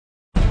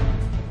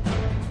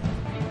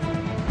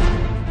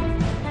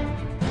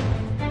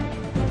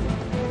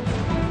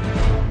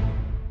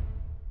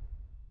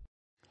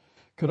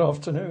Good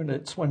afternoon.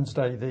 It's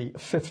Wednesday, the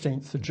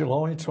 15th of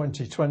July,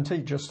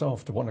 2020, just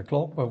after 1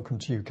 o'clock. Welcome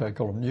to UK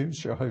Column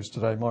News. Your host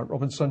today, Mike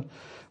Robinson,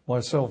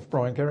 myself,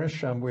 Brian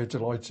Gerrish, and we're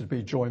delighted to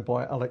be joined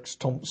by Alex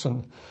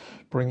Thompson,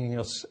 bringing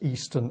us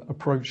Eastern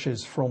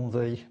approaches from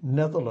the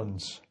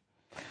Netherlands.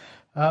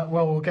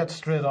 Well, we'll get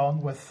straight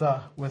on with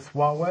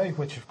Huawei,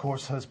 which of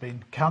course has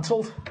been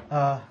cancelled,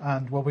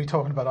 and we'll be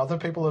talking about other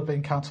people that have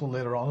been cancelled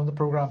later on in the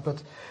programme.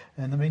 But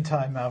in the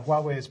meantime,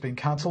 Huawei has been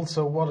cancelled.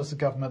 So what has the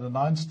government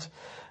announced?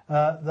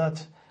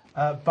 That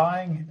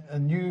buying a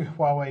new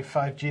Huawei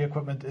 5G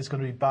equipment is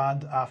going to be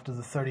banned after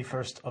the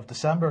 31st of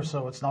December.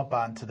 So it's not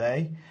banned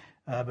today,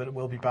 but it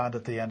will be banned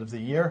at the end of the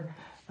year.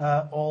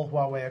 All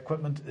Huawei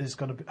equipment is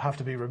going to have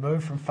to be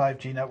removed from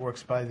 5G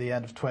networks by the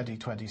end of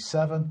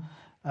 2027.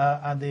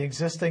 And the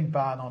existing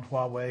ban on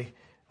Huawei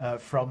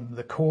from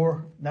the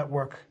core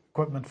network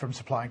equipment, from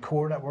supplying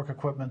core network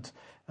equipment,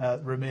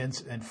 remains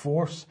in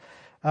force.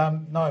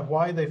 Now,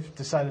 why they've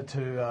decided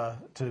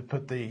to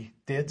put these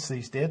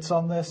dates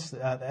on this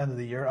at the end of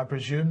the year, I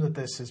presume that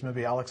this is,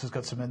 maybe Alex has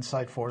got some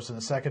insight for us in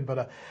a second,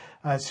 but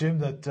I assume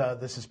that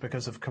this is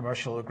because of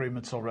commercial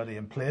agreements already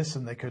in place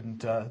and they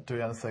couldn't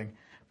do anything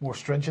more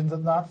stringent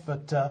than that.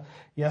 But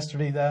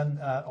yesterday then,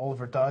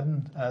 Oliver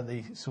Dowden,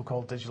 the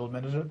so-called digital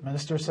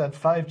minister, said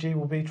 5G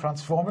will be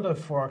transformative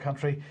for our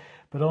country,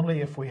 but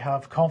only if we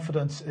have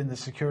confidence in the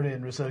security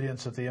and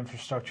resilience of the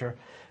infrastructure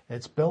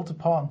it's built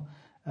upon.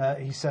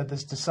 He said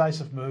this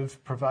decisive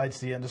move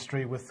provides the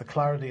industry with the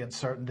clarity and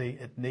certainty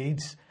it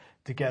needs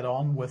to get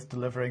on with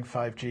delivering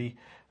 5G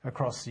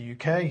across the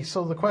UK.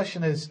 So the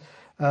question is,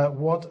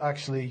 what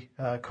actually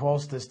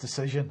caused this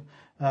decision?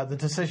 The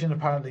decision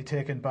apparently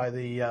taken by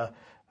the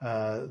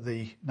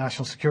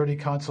National Security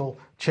Council,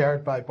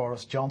 chaired by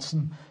Boris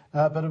Johnson,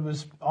 but it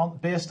was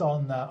based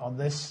on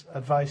this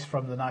advice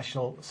from the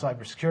National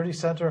Cybersecurity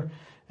Centre,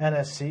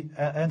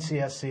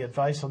 NCSC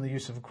advice on the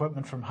use of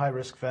equipment from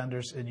high-risk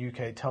vendors in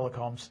UK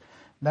telecoms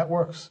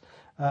networks.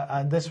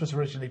 And this was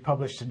originally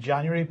published in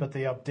January, but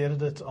they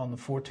updated it on the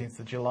 14th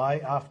of July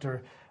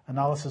after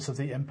analysis of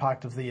the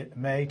impact of the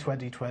May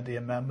 2020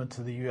 amendment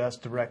to the US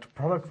Direct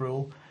Product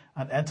Rule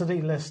and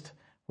Entity List,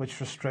 which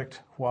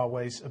restrict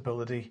Huawei's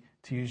ability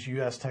to use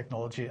US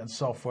technology and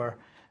software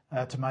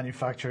to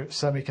manufacture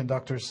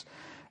semiconductors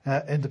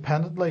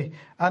independently.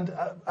 And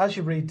as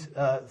you read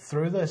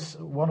through this,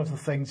 one of the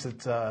things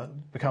that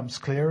becomes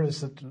clear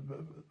is that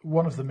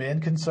one of the main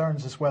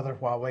concerns is whether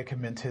Huawei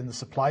can maintain the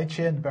supply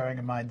chain, bearing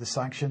in mind the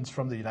sanctions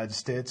from the United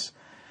States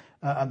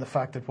and the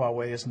fact that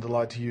Huawei isn't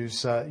allowed to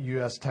use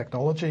US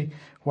technology.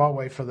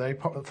 Huawei,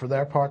 for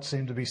their part,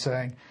 seem to be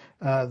saying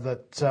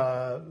that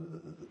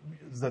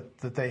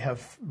they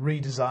have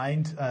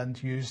redesigned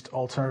and used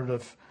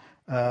alternative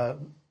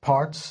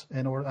parts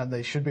in order, and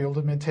they should be able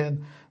to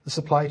maintain the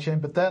supply chain.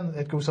 But then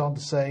it goes on to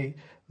say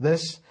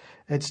this: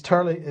 it's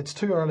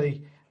too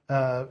early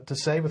to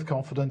say with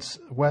confidence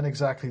when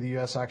exactly the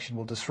US action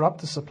will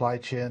disrupt the supply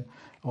chain,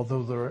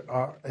 although there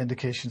are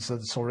indications that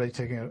it's already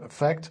taking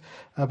effect.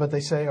 But they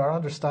say our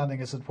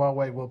understanding is that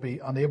Huawei will be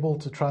unable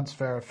to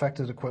transfer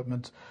affected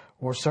equipment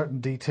or certain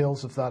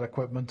details of that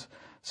equipment,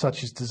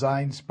 such as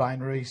designs,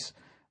 binaries,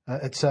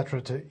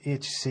 etc., to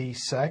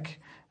HCSec.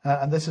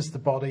 And this is the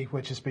body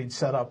which has been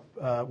set up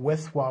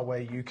with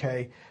Huawei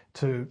UK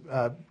to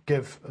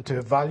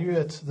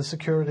evaluate the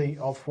security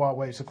of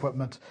Huawei's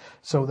equipment.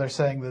 So they're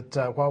saying that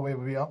Huawei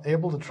will be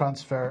able to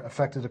transfer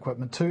affected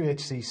equipment to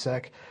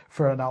HCSec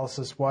for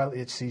analysis, while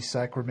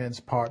HCSec remains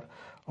part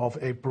of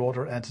a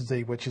broader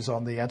entity which is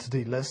on the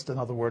entity list, in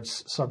other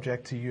words,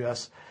 subject to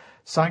US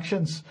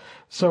sanctions.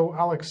 So,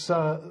 Alex,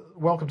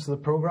 welcome to the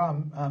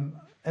programme. I'm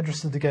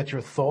interested to get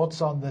your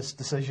thoughts on this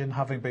decision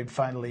having been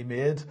finally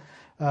made.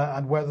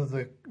 And whether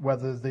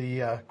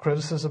the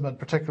criticism, and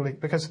particularly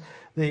because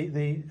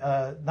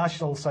the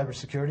National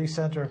Cybersecurity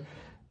Centre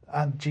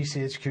and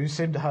GCHQ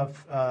seem to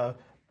have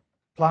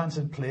plans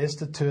in place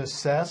to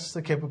assess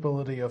the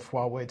capability of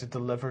Huawei to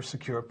deliver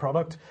secure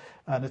product,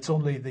 and it's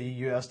only the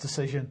US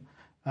decision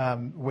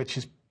which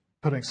is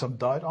putting some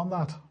doubt on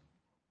that.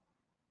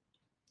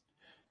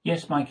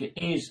 Yes, Mike, it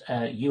is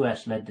a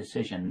US-led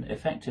decision,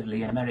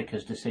 effectively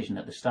America's decision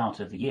at the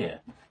start of the year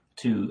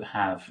to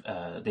have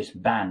this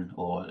ban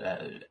or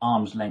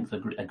arm's length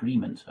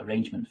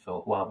arrangement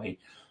for Huawei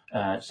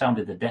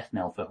sounded the death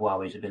knell for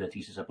Huawei's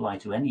ability to supply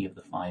to any of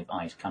the Five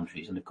Eyes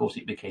countries. And of course,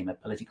 it became a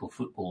political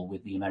football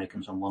with the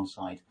Americans on one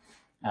side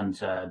and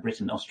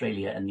Britain,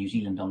 Australia and New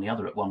Zealand on the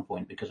other at one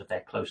point because of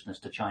their closeness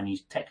to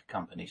Chinese tech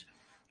companies.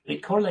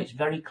 It correlates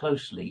very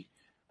closely,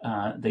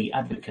 the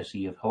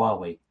advocacy of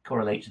Huawei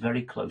correlates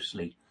very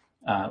closely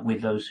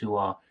with those who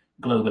are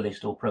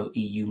globalist or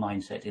pro-EU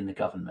mindset in the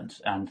government.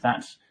 And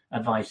that's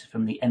advice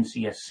from the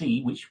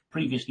NCSC, which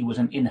previously was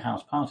an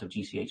in-house part of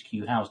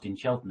GCHQ housed in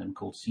Cheltenham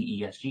called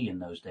CESG in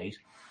those days.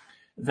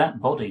 That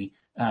body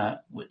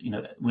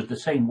was the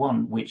same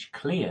one which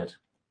cleared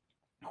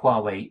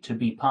Huawei to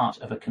be part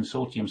of a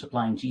consortium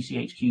supplying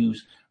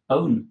GCHQ's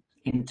own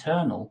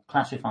internal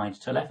classified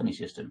telephony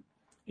system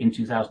in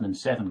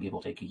 2007, give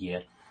or take a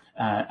year.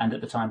 And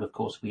at the time, of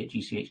course, we at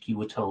GCHQ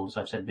were told, as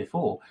I've said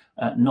before,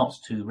 not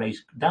to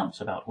raise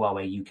doubts about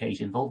Huawei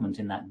UK's involvement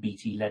in that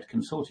BT-led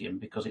consortium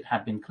because it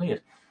had been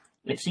cleared.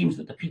 It seems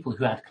that the people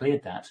who had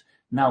cleared that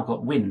now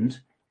got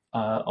wind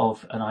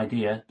of an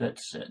idea that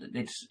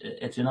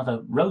it's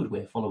another road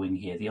we're following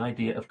here. The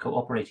idea of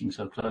cooperating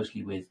so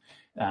closely with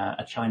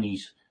a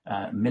Chinese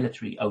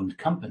military-owned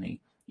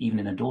company, even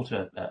in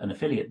an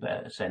affiliate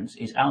sense,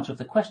 is out of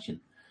the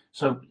question.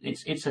 So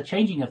it's a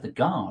changing of the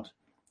guard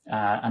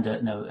and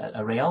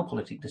a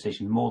realpolitik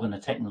decision more than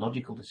a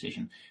technological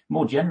decision.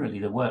 More generally,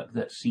 the work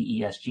that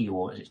CESG,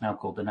 or as it's now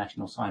called, the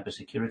National Cyber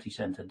Security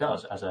Centre,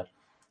 does as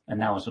and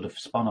now a sort of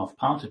spun-off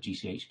part of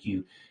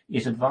GCHQ,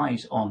 is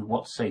advise on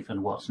what's safe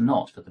and what's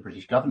not for the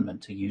British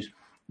government to use.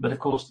 But of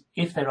course,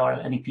 if there are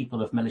any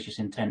people of malicious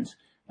intent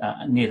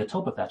near the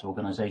top of that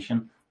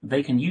organisation,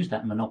 they can use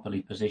that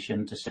monopoly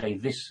position to say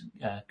this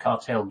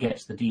cartel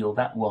gets the deal,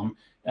 that one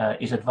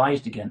is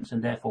advised against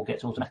and therefore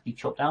gets automatically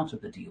chopped out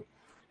of the deal.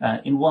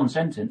 In one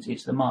sentence,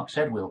 it's the Mark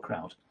Sedwill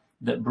crowd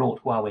that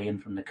brought Huawei in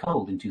from the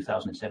cold in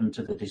 2007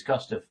 to the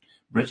disgust of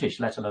British,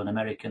 let alone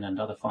American and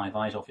other Five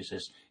Eyes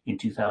officers in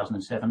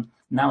 2007.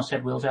 Now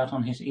Sedwill's out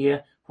on his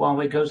ear,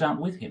 Huawei goes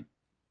out with him.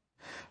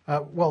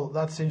 Well,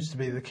 that seems to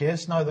be the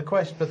case. Now, the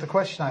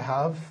question I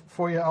have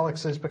for you,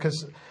 Alex, is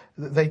because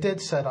they did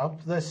set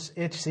up this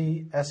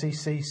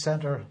HCSEC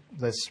centre,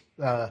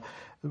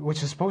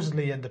 which is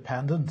supposedly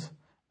independent,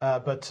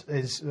 but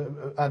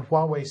and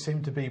Huawei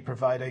seem to be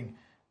providing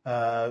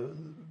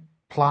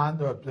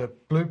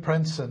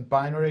blueprints and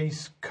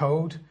binaries,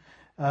 code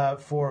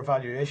for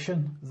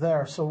evaluation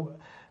there. So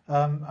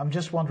I'm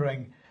just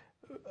wondering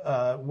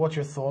what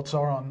your thoughts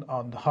are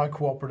on how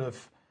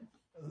cooperative.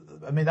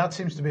 I mean, that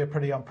seems to be a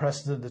pretty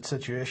unprecedented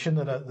situation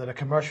that a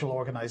commercial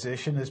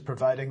organisation is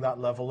providing that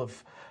level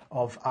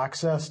of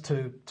access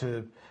to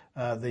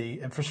the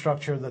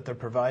infrastructure that they're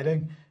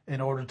providing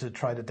in order to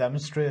try to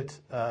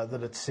demonstrate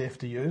that it's safe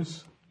to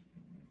use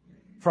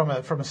from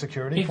a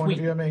security point of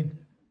view. I mean,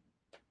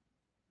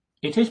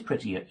 it is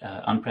pretty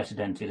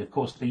unprecedented. Of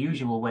course, the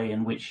usual way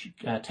in which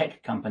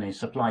tech companies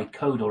supply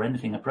code or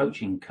anything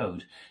approaching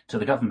code to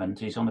the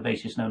government is on a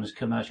basis known as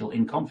commercial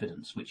in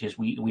confidence, which is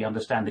we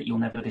understand that you'll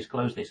never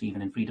disclose this,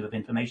 even in freedom of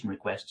information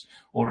requests,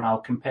 or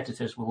our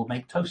competitors will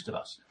make toast of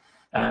us.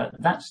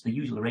 That's the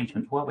usual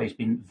arrangement. Huawei's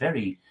been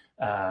very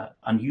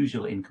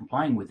unusual in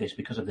complying with this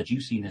because of the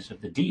juiciness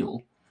of the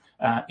deal.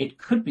 It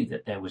could be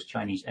that there was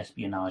Chinese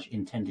espionage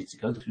intended to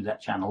go through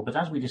that channel, but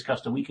as we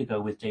discussed a week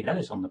ago with Dave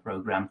Ellis on the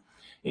programme,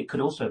 it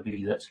could also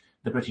be that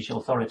the British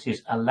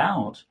authorities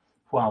allowed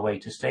Huawei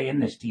to stay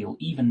in this deal,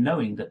 even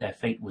knowing that their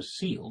fate was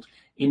sealed,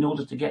 in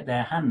order to get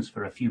their hands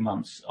for a few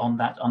months on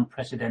that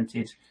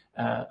unprecedented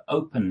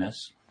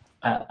openness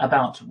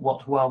about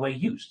what Huawei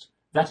used.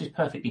 That is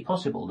perfectly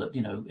possible. That,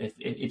 you know, if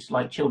it's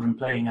like children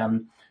playing a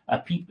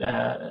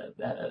peekaboo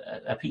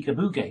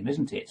game,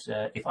 isn't it?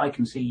 If I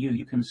can see you,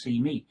 you can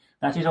see me.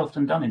 That is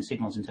often done in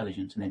signals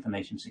intelligence and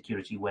information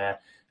security,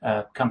 where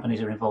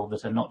companies are involved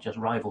that are not just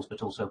rivals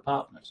but also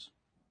partners.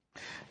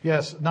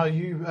 Yes. Now,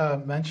 you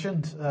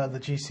mentioned the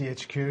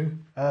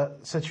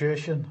GCHQ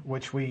situation,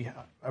 which we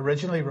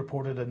originally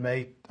reported in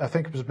May, I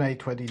think it was May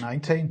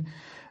 2019.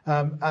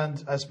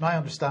 And as my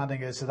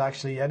understanding is that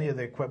actually any of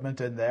the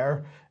equipment in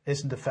there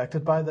isn't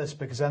affected by this,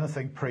 because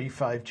anything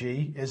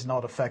pre-5G is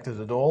not affected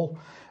at all.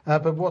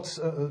 But what's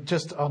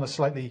just on a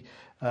slightly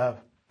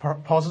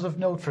positive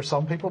note for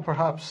some people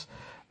perhaps,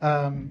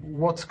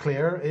 what's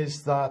clear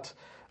is that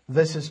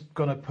this is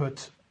going to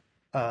put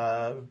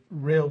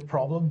real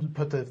problem,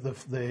 put the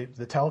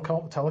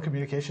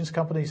telecommunications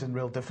companies in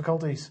real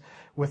difficulties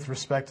with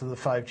respect to the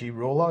 5G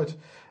rollout.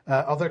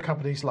 Other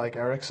companies like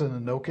Ericsson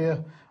and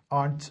Nokia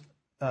aren't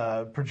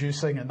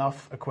producing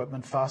enough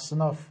equipment fast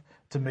enough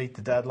to meet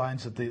the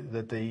deadlines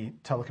that the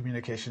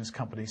telecommunications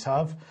companies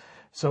have.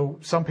 So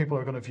some people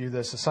are going to view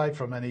this, aside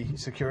from any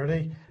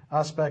security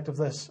aspect of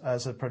this,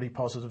 as a pretty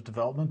positive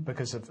development,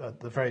 because at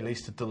the very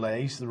least it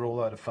delays the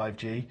rollout of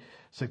 5G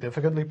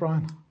significantly,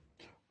 Brian.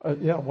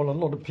 Yeah, well, a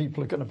lot of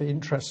people are going to be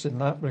interested in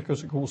that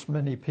because, of course,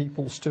 many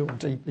people still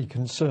deeply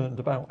concerned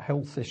about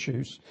health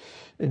issues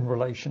in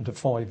relation to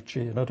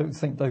 5G, and I don't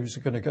think those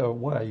are going to go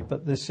away.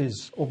 But this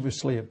is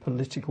obviously a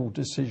political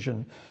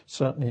decision,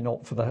 certainly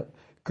not for the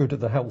good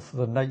of the health of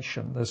the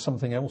nation. There's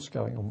something else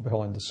going on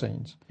behind the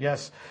scenes.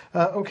 Yes.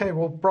 Okay,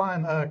 well,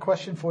 Brian, a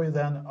question for you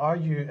then. Are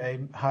you a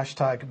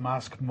hashtag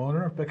mask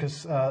moaner?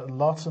 Because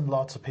lots and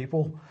lots of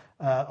people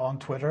on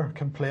Twitter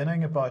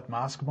complaining about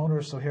mask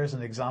moaners. So here's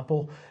an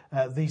example.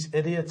 These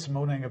idiots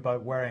moaning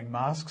about wearing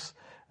masks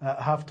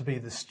have to be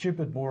the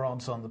stupid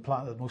morons on the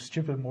planet, the most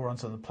stupid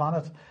morons on the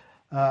planet.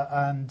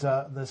 And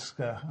this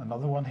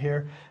another one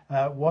here.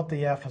 What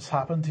the F has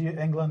happened to you,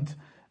 England?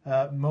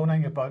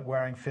 Moaning about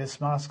wearing face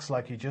masks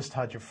like you just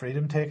had your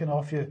freedom taken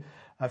off you.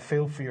 I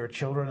feel for your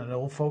children and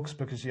old folks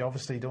because you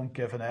obviously don't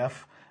give an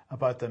F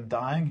about them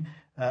dying.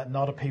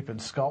 Not a peep in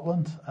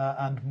Scotland,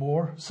 and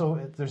more. So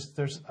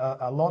there's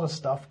a lot of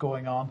stuff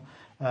going on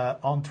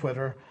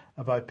Twitter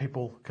about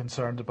people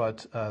concerned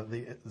about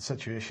the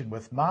situation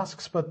with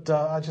masks. But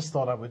I just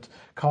thought I would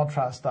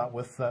contrast that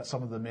with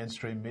some of the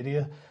mainstream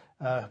media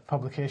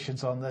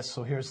publications on this.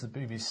 So here's the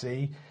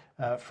BBC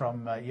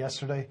from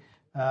yesterday.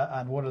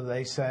 And what are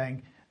they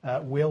saying?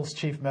 Wales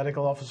Chief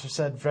Medical Officer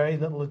said very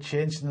little had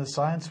changed in the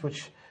science,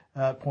 which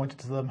pointed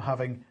to them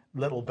having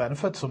little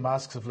benefit. So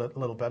masks have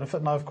little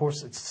benefit. Now, of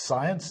course, it's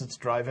science that's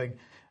driving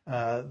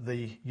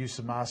the use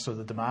of masks, or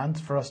the demand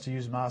for us to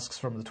use masks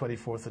from the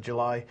 24th of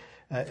July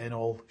in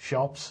all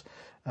shops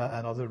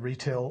and other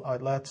retail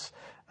outlets.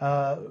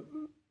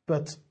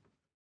 But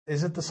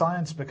is it the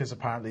science? Because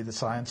apparently the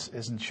science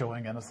isn't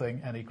showing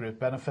any great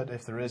benefit,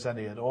 if there is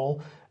any at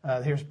all.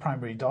 Here's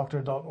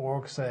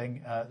primarydoctor.org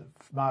saying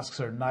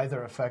masks are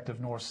neither effective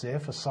nor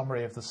safe. A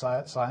summary of the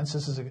science.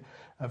 This is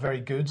a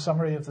very good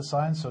summary of the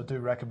science, so I do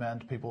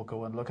recommend people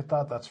go and look at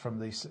that. That's from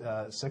the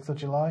 6th of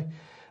July.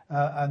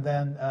 And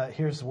then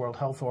here's the World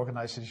Health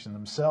Organization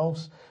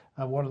themselves.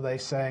 What are they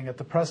saying? At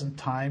the present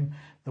time,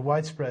 the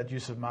widespread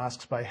use of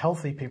masks by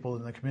healthy people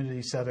in the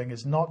community setting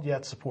is not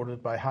yet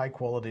supported by high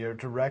quality or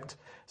direct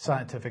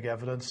scientific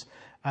evidence,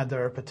 and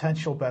there are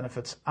potential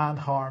benefits and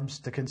harms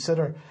to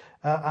consider.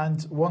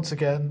 And once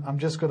again, I'm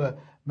just going to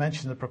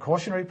mention the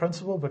precautionary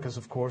principle, because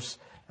of course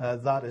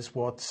that is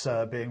what's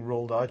being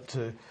rolled out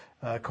to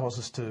cause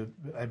us to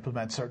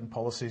implement certain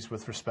policies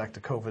with respect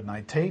to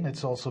COVID-19.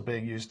 It's also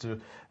being used to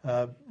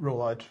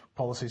roll out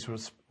policies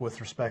with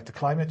respect to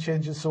climate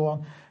change and so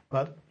on.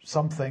 But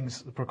some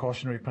things the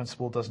precautionary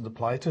principle doesn't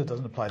apply to. It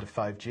doesn't apply to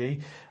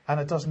 5G, and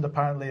it doesn't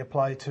apparently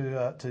apply to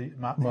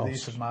the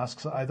use of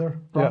masks either.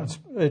 Yeah,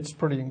 it's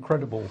pretty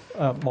incredible.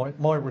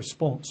 My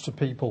response to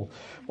people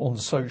on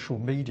social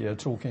media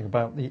talking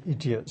about the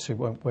idiots who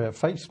won't wear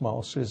face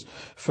masks is,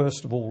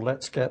 first of all,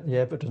 let's get the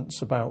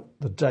evidence about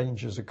the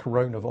dangers of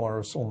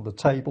coronavirus on the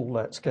table.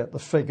 Let's get the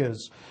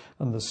figures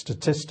and the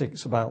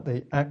statistics about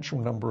the actual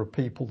number of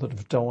people that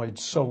have died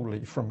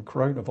solely from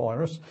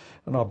coronavirus.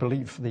 And I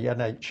believe for the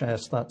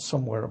NHS, that's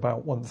somewhere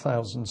about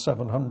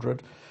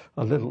 1,700,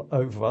 a little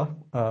over.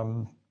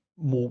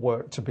 More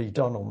work to be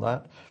done on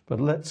that.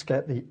 But let's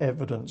get the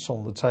evidence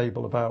on the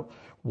table about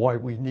why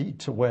we need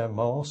to wear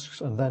masks.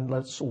 And then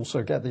let's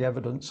also get the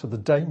evidence of the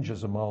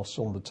dangers of masks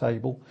on the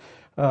table.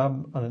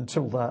 And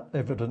until that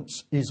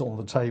evidence is on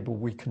the table,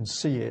 we can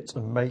see it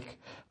and make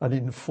an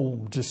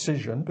informed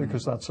decision,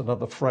 because that's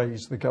another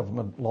phrase the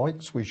government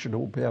likes. We should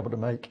all be able to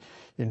make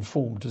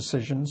informed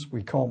decisions.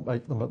 We can't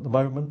make them at the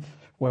moment.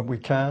 When we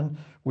can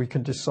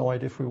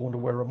decide if we want to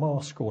wear a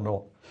mask or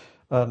not.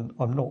 And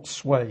I'm not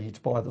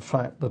swayed by the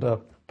fact that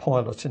a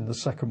pilot in the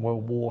Second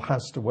World War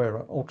has to wear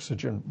an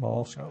oxygen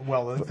mask.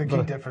 Well, the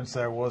key difference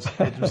there was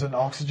it was an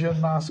oxygen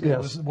mask.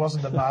 Yes. It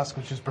wasn't a mask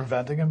which was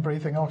preventing him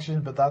breathing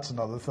oxygen, but that's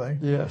another thing.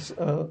 Yes,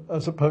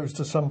 as opposed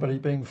to somebody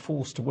being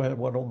forced to wear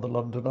one on the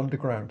London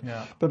Underground.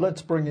 Yeah. But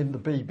let's bring in the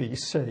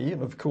BBC,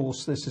 and of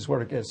course this is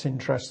where it gets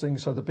interesting.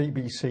 So the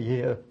BBC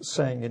here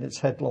saying in its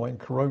headline,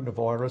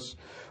 coronavirus,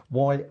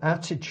 why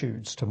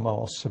attitudes to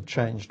masks have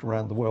changed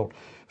around the world.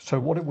 So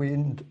what are we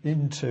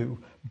into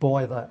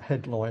by that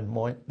headline,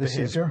 Mike? This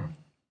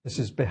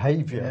is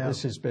behaviour. Yeah.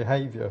 This is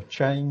behaviour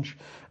change.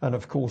 And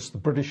of course, the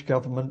British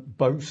government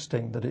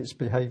boasting that its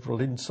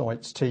behavioural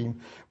insights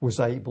team was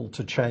able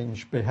to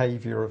change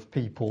behaviour of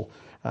people.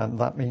 And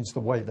that means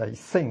the way they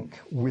think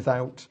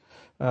without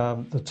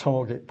the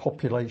target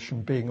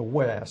population being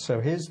aware. So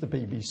here's the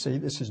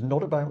BBC. This is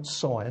not about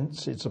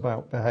science. It's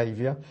about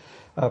behaviour.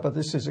 But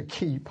this is a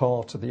key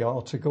part of the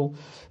article.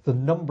 The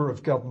number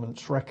of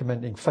governments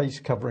recommending face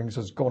coverings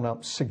has gone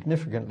up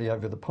significantly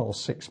over the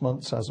past 6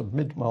 months. As of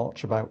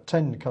mid-March, about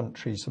 10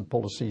 countries have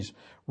policies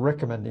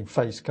recommending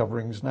face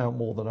coverings. Now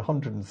more than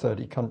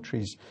 130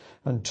 countries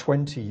and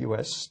 20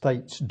 US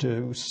states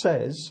do,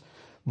 says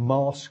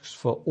Masks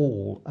for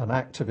All, an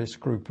activist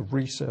group of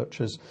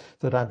researchers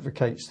that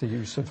advocates the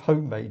use of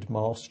homemade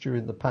masks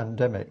during the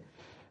pandemic.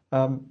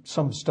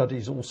 Some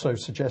studies also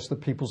suggest that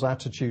people's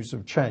attitudes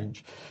have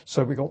changed.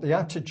 So we've got the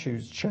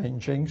attitudes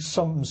changing.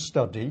 Some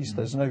studies,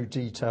 there's no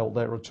detail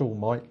there at all,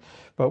 Mike,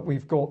 but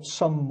we've got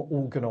some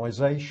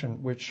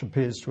organisation which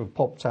appears to have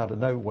popped out of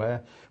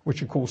nowhere,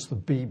 which of course the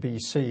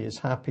BBC is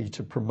happy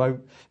to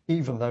promote,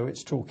 even though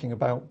it's talking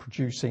about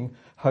producing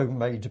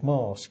homemade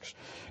masks.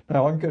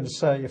 Now, I'm going to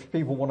say, if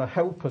people want to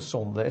help us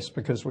on this,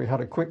 because we had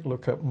a quick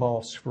look at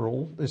Masks for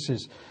All, this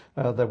is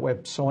their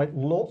website,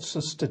 lots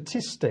of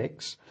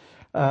statistics,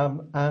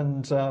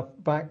 and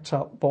backed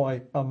up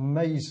by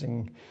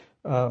amazing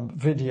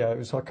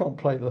videos. I can't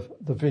play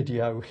the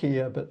video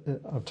here, but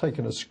I've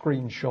taken a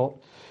screenshot.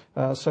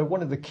 So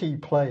one of the key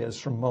players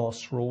from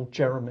Masks for All,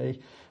 Jeremy,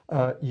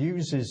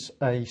 uses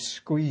a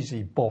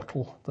squeezy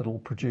bottle that'll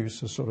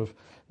produce a sort of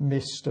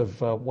mist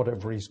of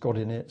whatever he's got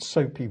in it,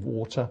 soapy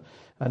water.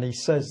 And he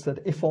says that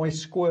if I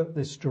squirt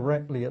this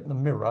directly at the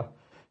mirror,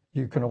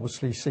 you can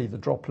obviously see the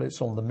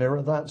droplets on the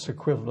mirror. That's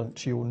equivalent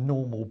to your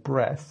normal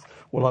breath.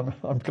 Well,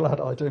 I'm glad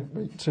I didn't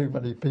meet too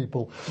many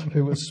people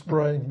who were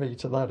spraying me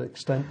to that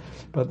extent.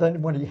 But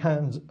then when he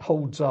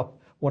holds up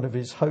one of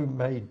his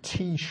homemade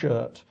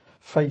T-shirt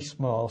face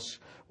masks,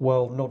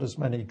 well, not as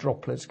many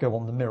droplets go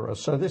on the mirror.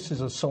 So this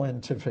is a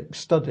scientific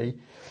study,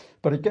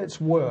 but it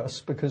gets worse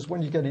because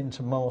when you get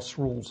into Mask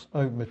Rule's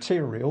own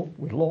material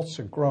with lots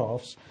of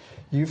graphs,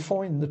 you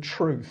find the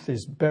truth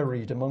is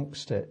buried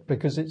amongst it,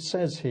 because it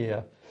says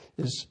here,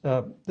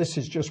 this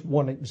is just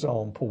one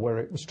example where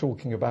it was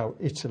talking about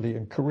Italy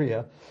and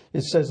Korea.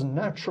 It says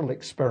natural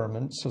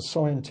experiments are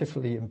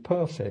scientifically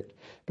imperfect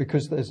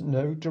because there's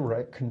no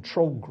direct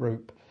control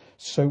group,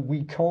 so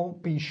we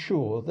can't be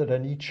sure that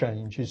any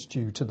change is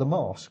due to the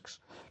masks.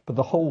 But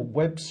the whole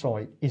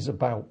website is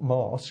about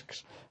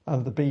masks,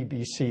 and the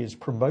BBC is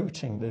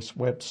promoting this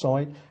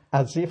website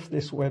as if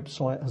this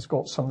website has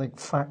got something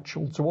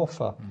factual to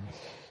offer.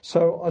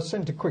 So I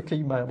sent a quick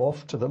email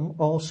off to them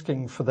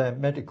asking for their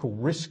medical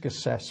risk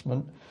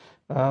assessment.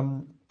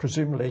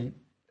 Presumably,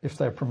 if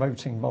they're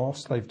promoting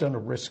masks, they've done a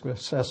risk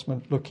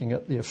assessment looking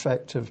at the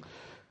effect of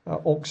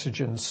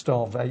oxygen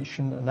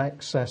starvation and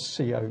excess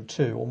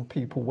CO2 on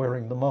people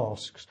wearing the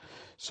masks.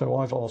 So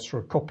I've asked for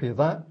a copy of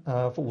that.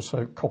 I've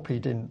also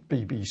copied in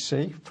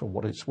BBC for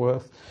what it's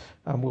worth,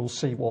 and we'll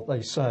see what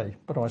they say.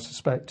 But I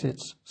suspect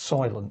it's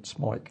silence,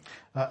 Mike.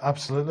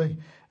 Absolutely.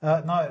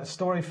 Now, a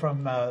story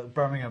from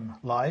Birmingham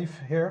Live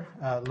here,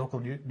 local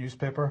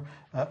newspaper,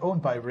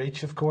 owned by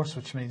Reach, of course,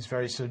 which means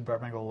very soon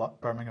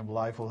Birmingham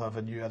Live will have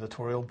a new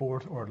editorial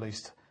board, or at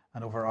least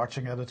an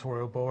overarching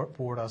editorial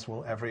board, as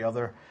will every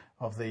other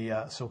of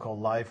the so-called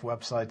live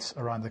websites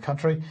around the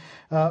country.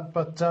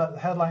 But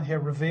headline here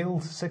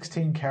reveals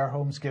 16 care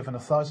homes given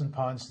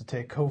 £1,000 to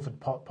take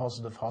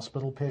COVID-positive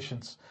hospital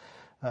patients.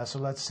 So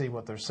let's see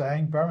what they're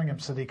saying. Birmingham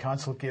City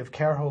Council gave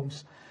care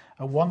homes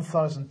a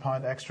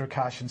 £1,000 extra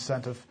cash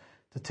incentive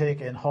to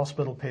take in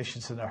hospital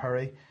patients in a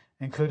hurry,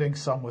 including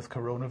some with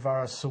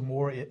coronavirus, so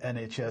more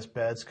NHS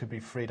beds could be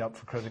freed up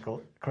for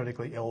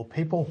critically ill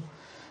people.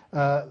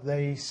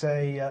 They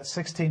say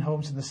 16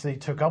 homes in the city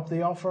took up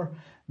the offer,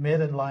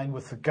 made in line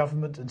with the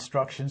government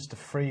instructions to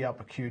free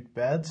up acute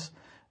beds.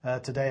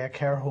 Today, a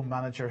care home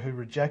manager who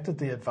rejected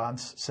the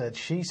advance said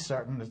she's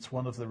certain it's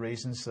one of the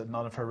reasons that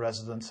none of her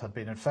residents had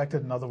been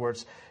infected. In other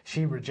words,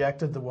 she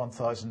rejected the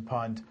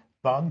 £1,000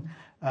 bun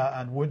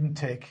and wouldn't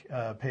take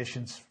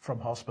patients from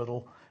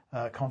hospital,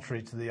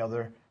 contrary to the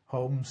other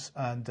homes,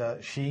 and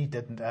she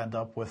didn't end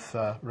up with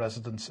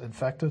residents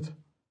infected.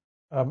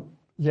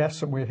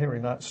 Yes, and we're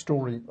hearing that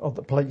story of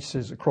the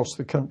places across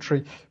the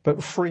country,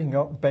 but freeing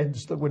up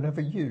beds that were never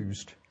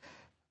used,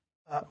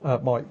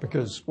 Mike,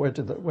 because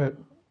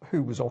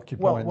who was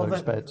occupying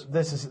those beds?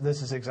 This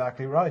is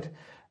exactly right.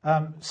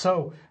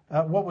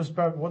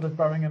 What did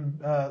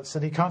Birmingham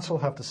City Council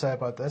have to say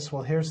about this?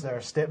 Well, here's their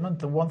statement.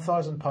 The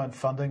 £1,000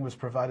 funding was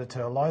provided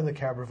to allow the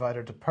care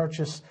provider to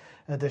purchase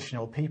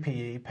additional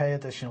PPE, pay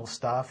additional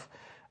staff,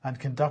 and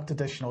conduct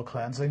additional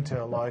cleansing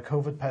to allow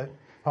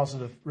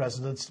COVID-positive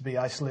residents to be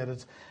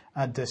isolated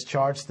and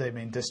discharged. They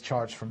mean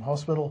discharged from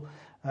hospital.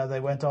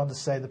 They went on to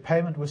say the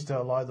payment was to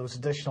allow those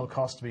additional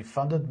costs to be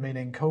funded,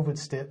 meaning COVID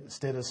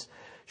status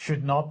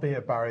should not be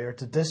a barrier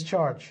to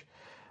discharge.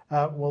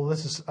 Well,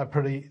 this is a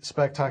pretty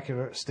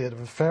spectacular state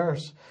of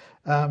affairs.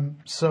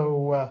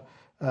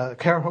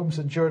 Care homes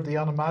endured the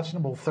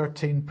unimaginable.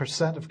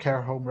 13% of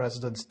care home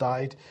residents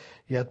died,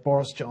 yet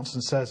Boris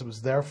Johnson says it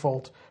was their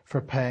fault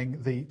for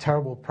paying the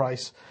terrible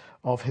price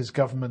of his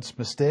government's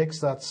mistakes.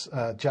 That's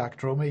Jack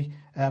Dromey,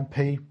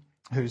 MP,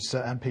 who's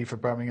MP for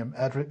Birmingham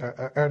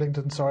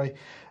Erdington,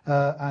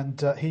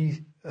 and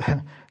he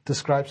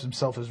describes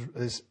himself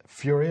as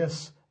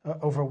furious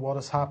over what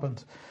has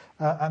happened.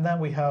 And then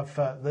we have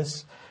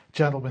this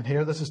gentleman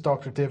here. This is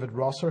Dr. David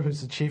Rosser,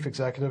 who's the Chief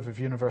Executive of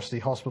University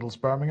Hospitals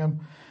Birmingham.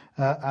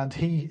 And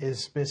he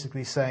is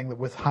basically saying that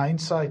with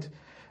hindsight,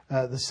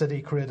 the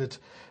city created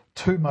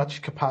too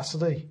much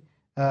capacity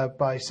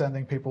by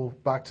sending people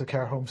back to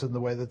care homes in the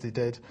way that they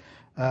did.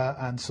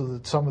 And so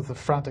that some of the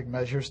frantic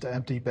measures to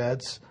empty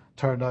beds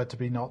turned out to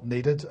be not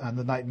needed. And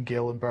the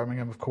Nightingale in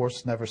Birmingham, of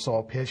course, never saw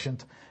a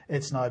patient.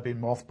 It's now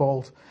been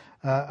mothballed.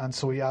 And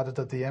so he added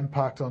that the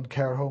impact on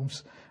care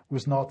homes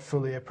was not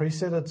fully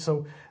appreciated.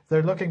 So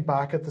they're looking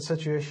back at the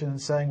situation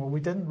and saying, well, we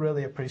didn't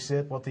really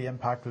appreciate what the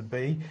impact would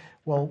be.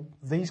 Well,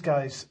 these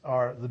guys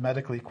are the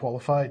medically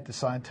qualified, the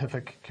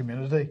scientific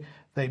community.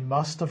 They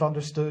must have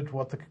understood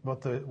what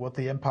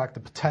the impact, the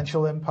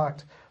potential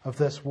impact of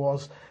this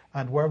was.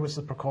 And where was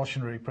the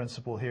precautionary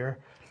principle here?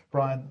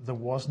 Brian, there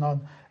was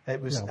none. It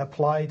was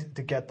applied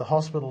to get the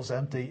hospitals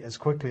empty as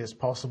quickly as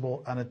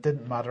possible, and it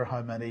didn't matter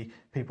how many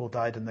people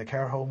died in the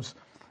care homes.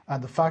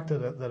 And the fact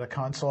that a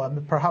council,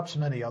 and perhaps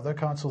many other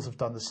councils have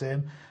done the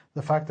same,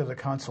 the fact that a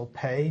council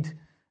paid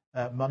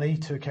money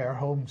to care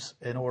homes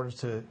in order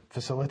to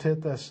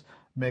facilitate this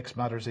makes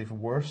matters even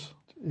worse.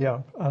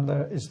 Yeah, and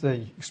there is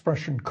the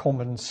expression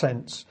common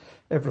sense.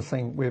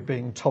 Everything we're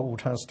being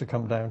told has to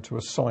come down to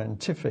a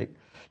scientific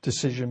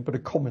decision, but a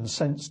common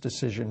sense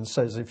decision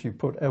says if you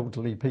put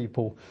elderly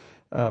people,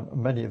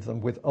 many of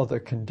them with other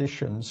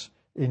conditions,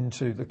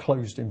 into the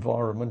closed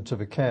environment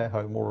of a care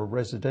home or a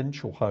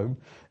residential home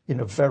in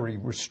a very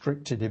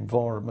restricted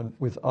environment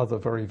with other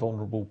very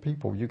vulnerable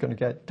people, you're going to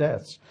get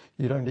deaths.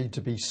 You don't need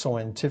to be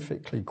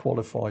scientifically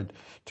qualified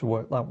to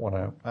work that one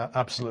out.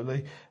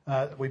 Absolutely.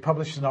 We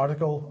published an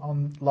article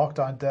on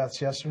lockdown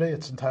deaths yesterday.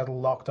 It's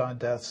entitled "Lockdown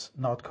Deaths,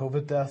 Not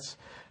COVID Deaths."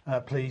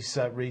 Please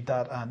read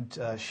that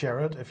and share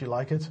it if you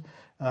like it.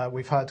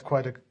 We've had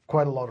quite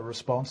a lot of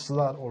response to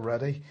that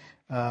already,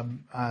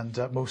 and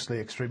mostly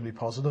extremely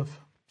positive.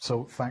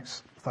 So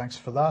thanks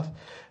for that.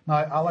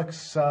 Now,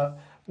 Alex,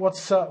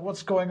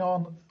 what's going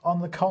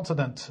on the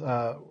continent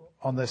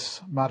on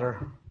this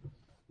matter?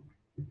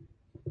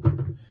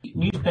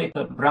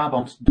 Newspaper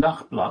Brabant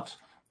Dagblad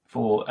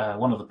for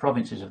one of the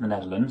provinces of the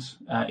Netherlands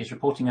is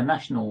reporting a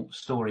national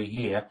story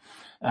here.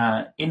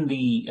 In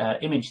the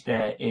image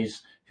there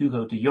is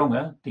Hugo de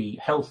Jonge, the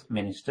health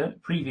minister,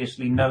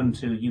 previously known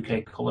to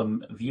UK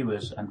column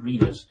viewers and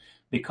readers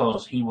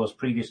because he was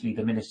previously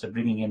the minister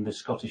bringing in the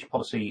Scottish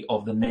policy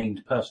of the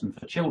named person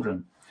for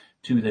children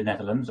to the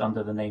Netherlands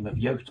under the name of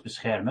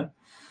Jeugdbeschermer.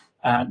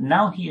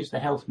 Now he is the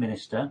health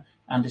minister,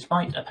 and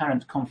despite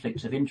apparent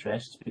conflicts of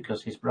interest,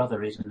 because his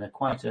brother is in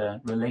quite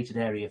a related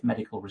area of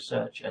medical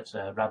research at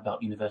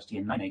Radboud University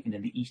in Nijmegen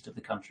in the east of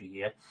the country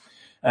here,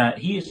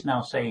 he is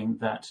now saying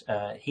that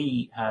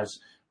he has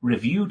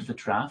reviewed the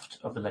draft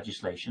of the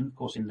legislation. Of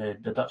course, in the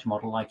Dutch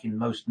model, like in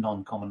most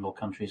non-common law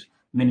countries,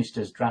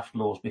 ministers draft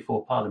laws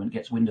before Parliament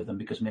gets wind of them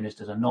because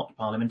ministers are not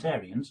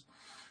parliamentarians.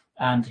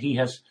 And he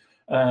has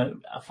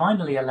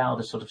finally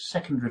allowed a sort of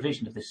second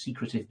revision of this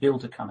secretive bill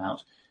to come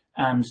out.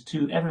 And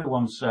to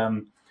everyone's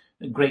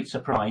great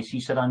surprise,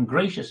 he said, "I'm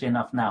gracious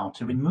enough now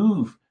to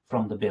remove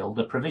from the bill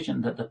the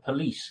provision that the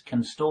police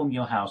can storm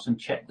your house and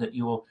check that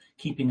you're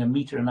keeping 1.5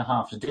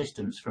 meters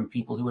distance from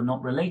people who are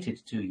not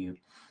related to you."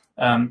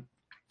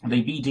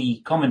 The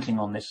BD, commenting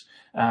on this,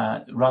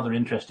 rather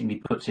interestingly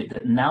puts it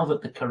that now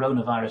that the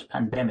coronavirus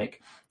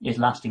pandemic is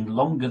lasting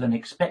longer than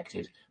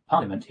expected,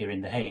 Parliament here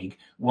in The Hague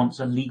wants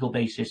a legal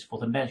basis for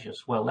the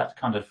measures. Well, that's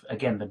kind of,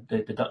 again,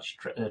 the Dutch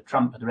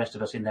trump the rest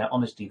of us in their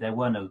honesty. There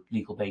were no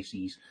legal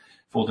bases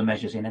for the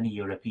measures in any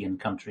European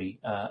country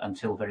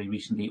until very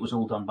recently. It was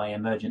all done by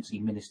emergency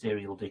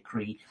ministerial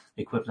decree,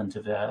 equivalent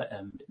of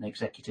an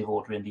executive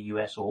order in the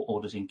US or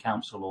orders in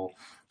council or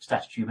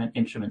statutory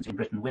instruments in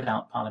Britain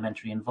without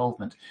parliamentary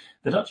involvement.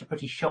 The Dutch are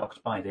pretty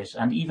shocked by this,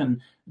 and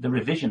even the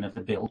revision of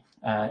the bill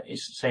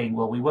is saying,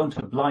 well, we won't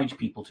oblige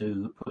people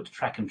to put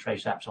track and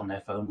trace apps on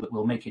their phone, but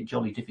we'll make it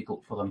jolly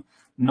difficult for them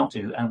not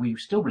to, and we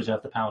still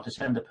reserve the power to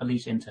send the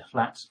police into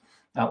flats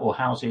or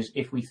houses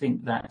if we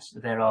think that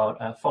there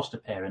are foster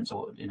parents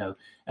or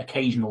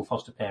occasional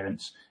foster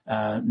parents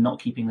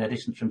not keeping their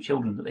distance from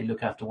children that they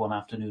look after one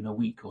afternoon a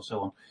week or so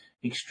on.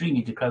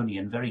 Extremely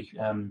draconian, very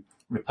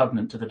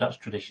repugnant to the Dutch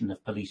tradition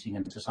of policing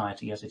and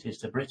society as it is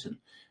to Britain.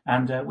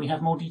 And we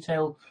have more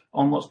detail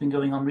on what's been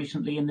going on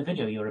recently in the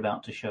video you're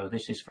about to show.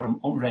 This is from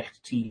Onrecht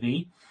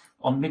TV.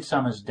 On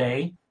Midsummer's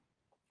Day,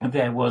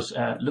 there was,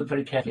 look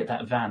very carefully at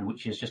that van,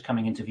 which is just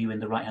coming into view in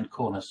the right-hand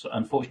corner. So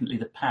unfortunately,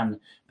 the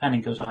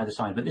panning goes either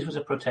side. But this was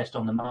a protest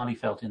on the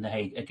Malieveld in The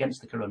Hague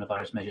against the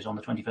coronavirus measures on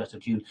the 21st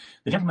of June.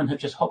 The gentlemen have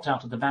just hopped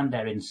out of the van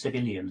there in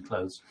civilian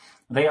clothes.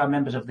 They are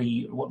members of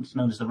what's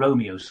known as the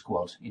Romeo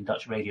Squad in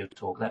Dutch radio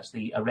talk. That's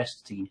the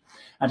arrest team.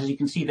 And as you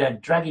can see, they're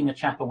dragging a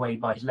chap away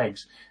by his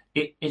legs.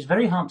 It is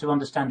very hard to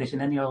understand this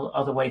in any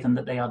other way than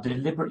that they are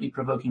deliberately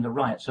provoking a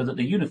riot so that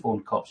the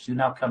uniformed cops who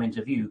now come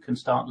into view can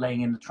start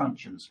laying in the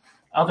truncheons.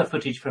 Other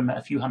footage from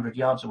a few hundred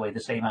yards away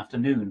the same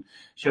afternoon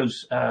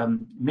shows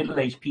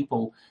middle-aged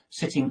people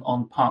sitting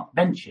on park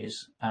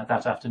benches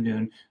that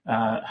afternoon,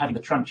 having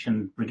the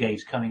truncheon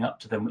brigades coming up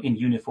to them in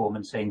uniform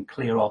and saying,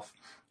 "Clear off."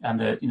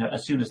 And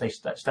as soon as they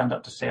stand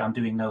up to say, "I'm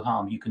doing no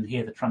harm," you can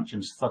hear the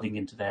truncheons thudding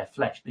into their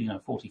flesh.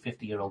 40,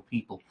 50-year-old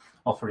people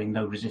offering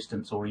no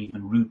resistance or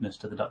even rudeness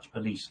to the Dutch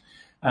police.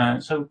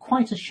 So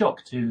quite a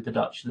shock to the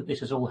Dutch that this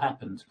has all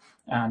happened.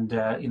 And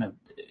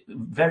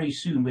very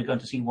soon we're going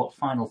to see what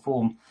final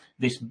form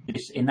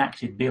this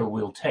enacted bill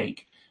will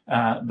take.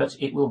 But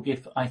it will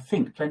give, I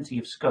think, plenty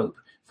of scope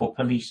for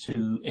police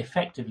to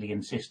effectively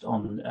insist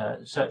on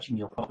searching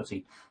your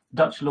property.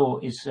 Dutch law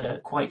is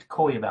quite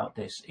coy about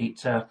this.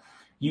 It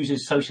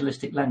uses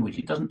socialistic language.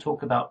 It doesn't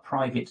talk about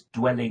private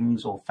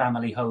dwellings or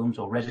family homes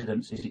or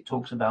residences. It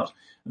talks about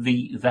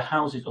the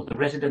houses or the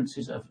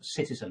residences of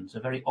citizens. A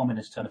very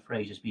ominous turn of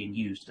phrase is being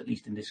used, at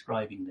least in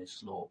describing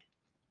this law.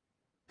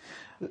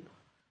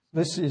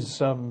 This is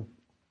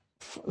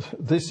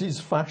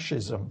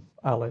fascism,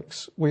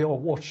 Alex. We are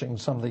watching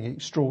something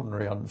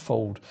extraordinary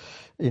unfold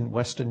in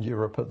Western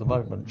Europe at the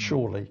moment,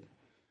 surely.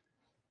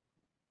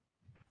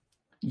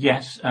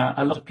 Yes,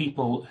 a lot of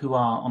people who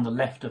are on the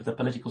left of the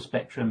political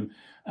spectrum,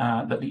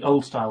 but the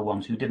old-style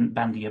ones who didn't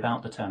bandy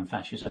about the term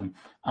fascism,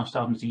 are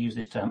starting to use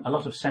this term. A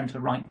lot of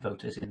centre-right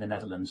voters in the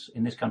Netherlands.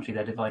 In this country,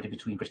 they're divided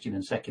between Christian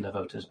and secular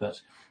voters, but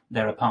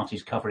there are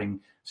parties covering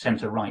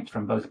centre-right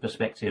from both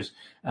perspectives.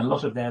 A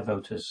lot of their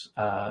voters,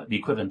 the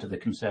equivalent of the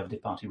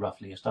Conservative Party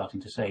roughly, are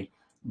starting to say,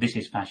 this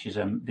is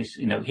fascism. This,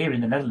 here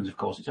in the Netherlands, of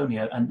course, it's only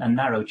a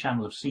narrow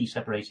channel of sea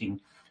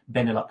separating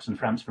Benelux and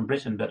France from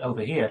Britain. But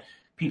over here,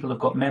 people have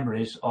got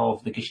memories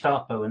of the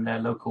Gestapo and their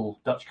local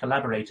Dutch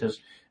collaborators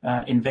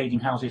invading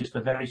houses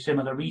for very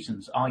similar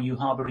reasons. Are you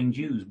harbouring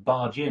Jews?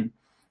 Barge in.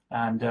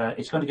 And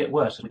it's going to get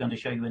worse, as we're going to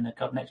show you in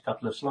the next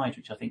couple of slides,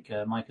 which I think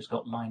Mike has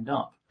got lined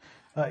up.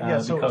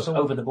 Because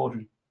over the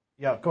border...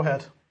 Yeah, go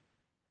ahead.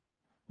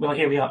 Well,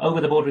 here we are,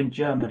 over the border in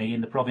Germany,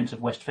 in the province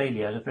of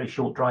Westphalia, a very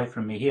short drive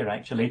from me here,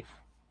 actually,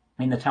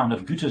 in the town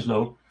of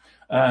Gütersloh.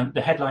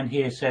 The headline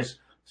here says,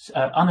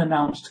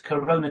 unannounced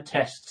corona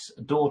tests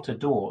door to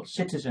door.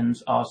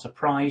 Citizens are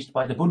surprised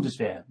by the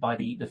Bundeswehr, by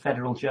the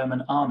federal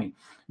German army.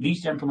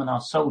 These gentlemen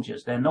are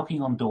soldiers. They're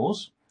knocking on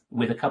doors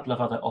with a couple of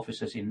other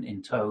officers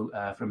in tow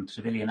from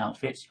civilian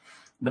outfits.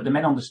 But the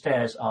men on the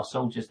stairs are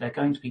soldiers. They're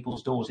going to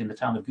people's doors in the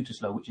town of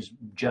Gütersloh, which is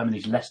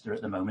Germany's Leicester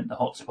at the moment, the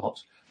hotspot,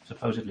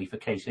 supposedly, for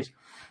cases.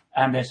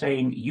 And they're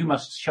saying, you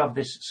must shove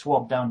this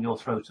swab down your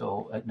throat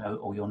or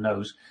your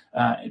nose.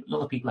 A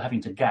lot of people are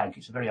having to gag.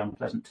 It's a very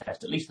unpleasant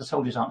test. At least the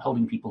soldiers aren't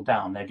holding people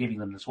down. They're giving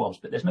them the swabs,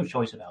 but there's no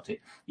choice about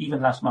it.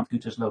 Even last month,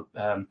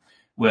 Gütersloh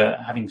were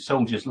having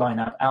soldiers line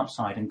up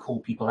outside and call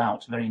people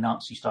out, very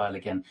Nazi style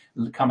again,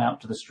 come out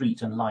to the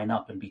street and line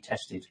up and be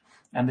tested.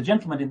 And the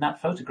gentlemen in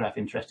that photograph,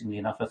 interestingly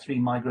enough, are 3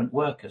 migrant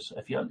workers.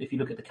 If you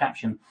look at the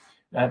caption,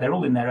 they're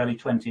all in their early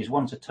 20s.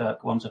 One's a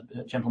Turk, one's a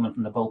gentleman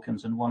from the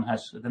Balkans, and one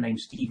has the name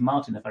Steve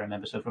Martin, if I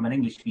remember, so from an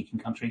English-speaking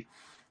country.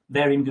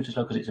 They're in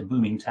Gütersloh because it's a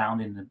booming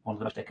town in one of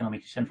the most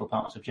economically central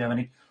parts of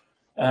Germany.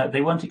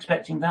 They weren't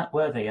expecting that,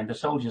 were they? And the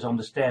soldiers on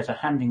the stairs are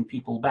handing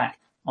people back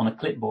on a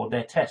clipboard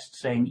their tests,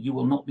 saying, you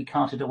will not be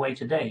carted away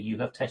today. You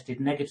have tested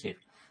negative.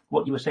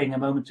 What you were saying a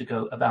moment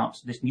ago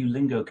about this new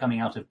lingo coming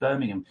out of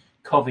Birmingham,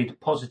 COVID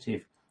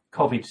positive,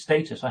 COVID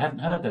status. I haven't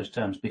heard those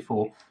terms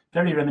before.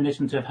 Very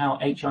reminiscent of how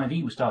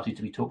HIV was started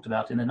to be talked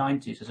about in the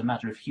 90s as a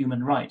matter of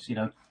human rights.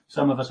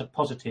 Some of us are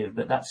positive,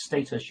 but that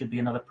status should be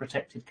another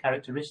protected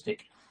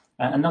characteristic.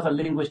 Another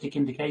linguistic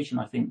indication,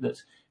 I think,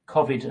 that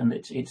COVID and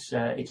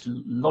its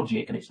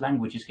logic and its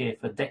language is here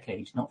for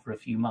decades, not for a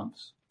few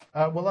months.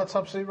 Well, that's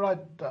absolutely right,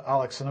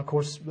 Alex. And of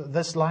course,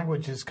 this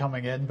language is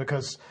coming in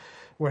because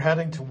we're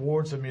heading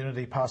towards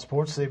immunity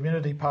passports. The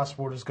immunity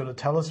passport is going to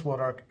tell us what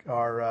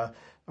our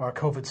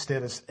COVID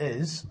status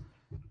is.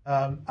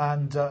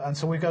 And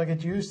so we've got to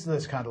get used to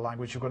this kind of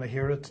language. You're going to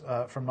hear it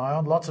from now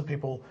on. Lots of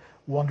people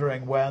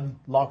wondering when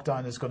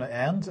lockdown is going to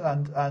end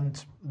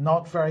and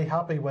not very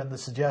happy when the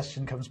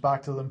suggestion comes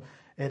back to them.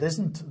 It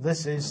isn't.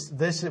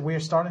 We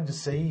are starting to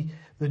see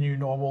the new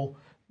normal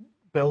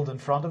build in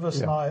front of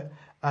us now.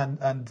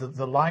 And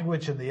the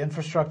language and the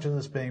infrastructure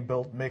that's being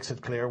built makes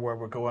it clear where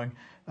we're going.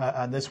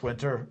 And this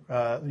winter,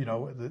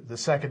 the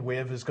second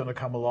wave is going to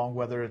come along,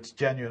 whether it's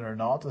genuine or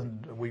not.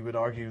 And we would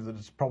argue that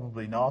it's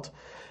probably not.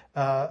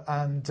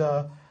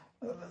 That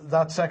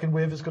second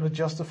wave is going to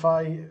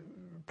justify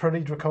pretty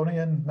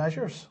draconian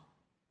measures.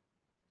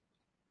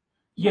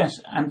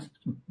 Yes, and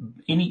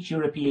in each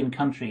European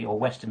country or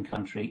Western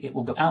country, it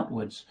will go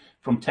outwards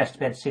from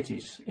testbed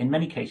cities. In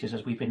many cases,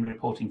 as we've been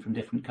reporting from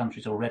different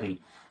countries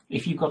already,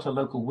 if you've got a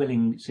local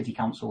willing city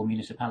council,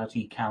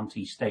 municipality,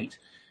 county, state,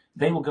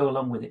 they will go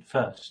along with it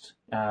first.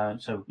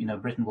 So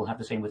Britain will have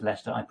the same with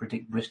Leicester. I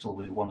predict Bristol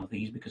will be one of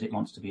these because it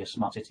wants to be a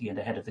smart city and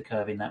ahead of the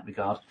curve in that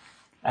regard.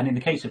 And in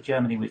the case of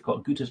Germany, we've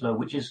got Gütersloh,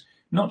 which is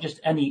not just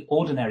any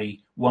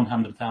ordinary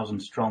 100,000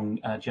 strong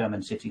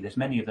German city. There's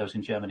many of those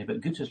in Germany, but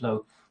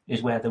Gütersloh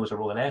is where there was a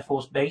Royal Air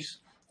Force base,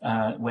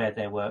 where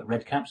there were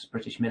Redcaps,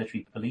 British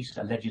military police,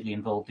 allegedly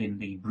involved in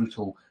the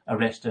brutal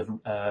arrest of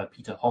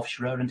Peter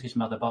Hofschreur and his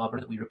mother Barbara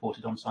that we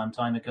reported on some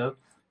time ago,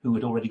 who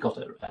had already got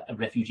a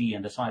refugee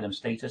and asylum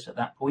status at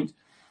that point.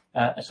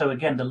 So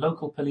again, the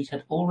local police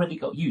had already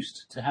got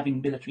used to having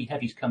military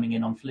heavies coming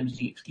in on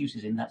flimsy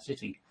excuses in that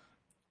city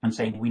and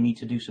saying, we need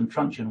to do some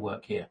truncheon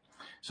work here.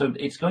 So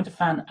it's going to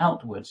fan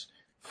outwards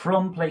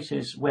from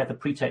places where the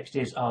pretext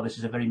is, this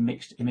is a very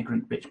mixed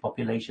immigrant-rich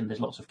population,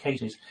 there's lots of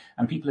cases,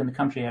 and people in the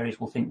country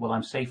areas will think, well,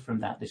 I'm safe from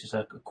that, this is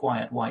a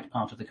quiet, white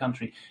part of the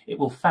country. It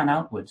will fan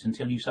outwards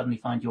until you suddenly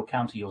find your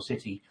county, your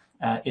city,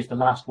 is the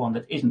last one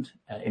that isn't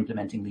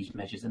implementing these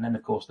measures. And then,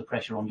 of course, the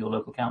pressure on your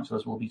local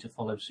councillors will be to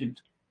follow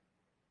suit.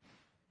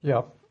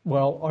 Yeah,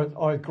 well,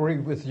 I agree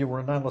with your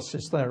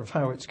analysis there of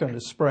how it's going to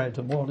spread.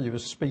 And while you were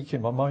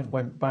speaking, my mind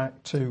went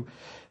back to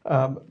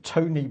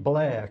Tony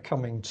Blair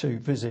coming to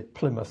visit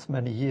Plymouth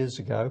many years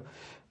ago.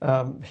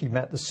 He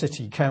met the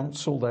city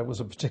council. There was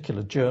a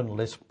particular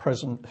journalist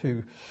present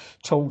who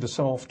told us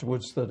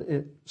afterwards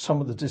that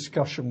some of the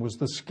discussion was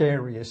the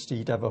scariest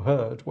he'd ever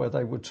heard, where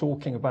they were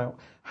talking about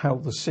how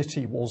the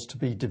city was to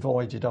be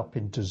divided up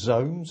into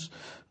zones.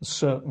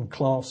 Certain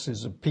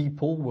classes of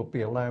people would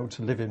be allowed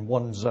to live in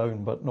one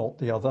zone but not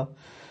the other.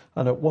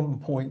 And at one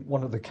point,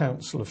 one of the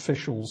council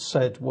officials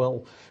said,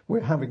 well,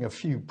 we're having a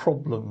few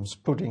problems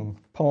putting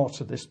part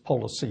of this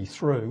policy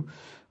through.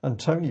 And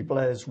Tony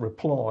Blair's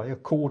reply,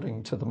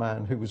 according to the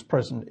man who was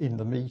present in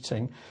the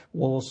meeting,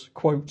 was,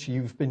 quote,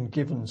 you've been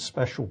given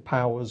special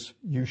powers,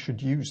 you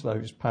should use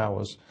those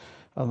powers.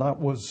 And that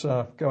was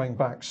going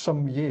back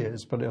some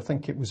years, but I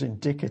think it was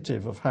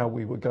indicative of how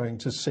we were going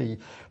to see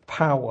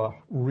power,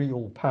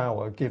 real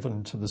power,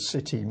 given to the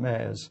city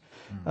mayors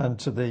and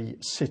to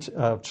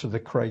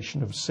the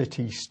creation of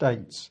city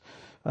states.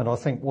 And I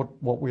think what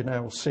we're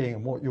now seeing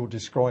and what you're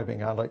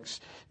describing, Alex,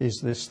 is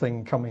this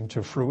thing coming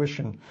to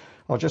fruition.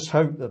 I just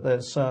hope that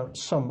there's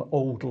some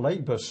old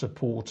Labour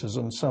supporters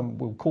and some,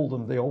 we'll call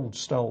them the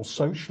old-style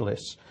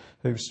socialists,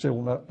 who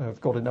still have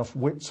got enough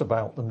wits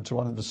about them to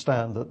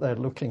understand that they're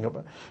looking at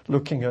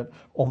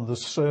on the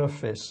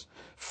surface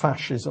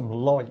fascism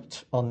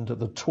light under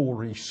the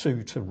Tory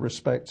suit of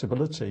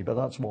respectability. But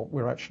that's what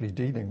we're actually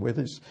dealing with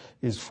is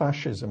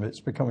fascism. It's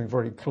becoming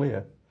very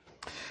clear.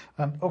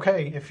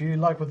 OK, if you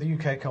like what the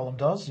UK Column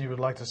does and you would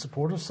like to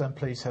support us, then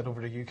please head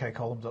over to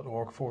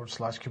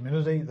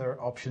ukcolumn.org/community. There are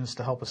options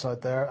to help us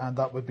out there, and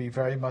that would be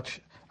very much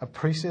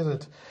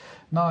appreciated.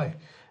 Now,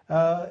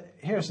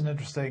 here's an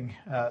interesting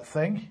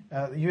thing.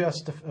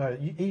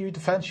 The EU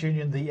Defence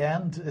Union, the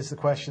end is the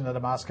question that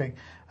I'm asking.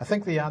 I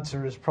think the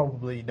answer is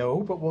probably no,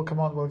 but we'll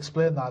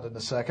explain that in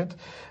a second.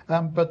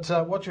 But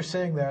what you're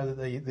seeing there,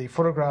 the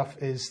photograph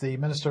is the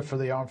Minister for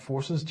the Armed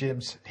Forces,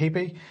 James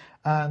Heappey,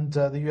 and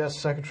the US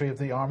Secretary of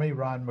the Army,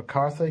 Ryan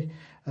McCarthy.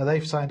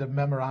 They've signed a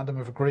memorandum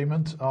of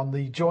agreement on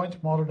the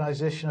joint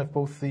modernisation of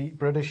both the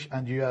British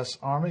and US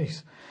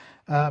armies.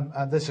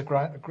 And this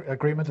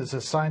agreement is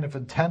a sign of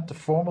intent to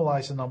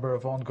formalise a number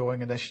of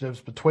ongoing initiatives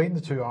between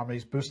the two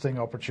armies, boosting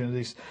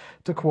opportunities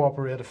to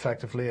cooperate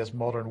effectively as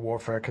modern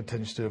warfare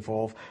continues to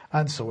evolve.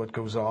 And so it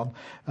goes on.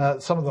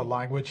 Some of the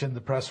language in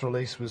the press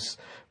release was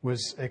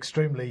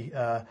extremely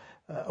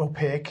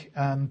opaque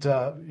and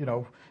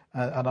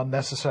and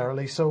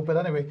unnecessarily so. But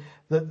anyway,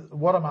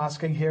 what I'm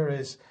asking here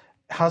is,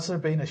 has there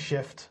been a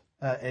shift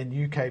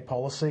in UK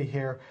policy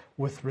here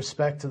with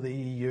respect to the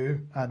EU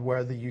and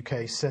where the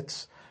UK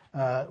sits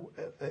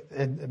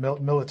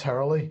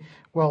militarily?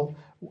 Well,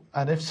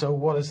 and if so,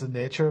 what is the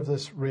nature of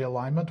this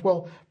realignment?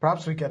 Well,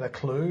 perhaps we get a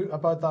clue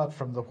about that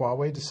from the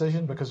Huawei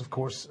decision, because of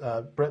course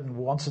Britain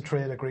wants a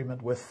trade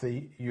agreement with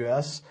the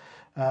US.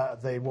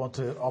 They want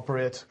to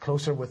operate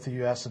closer with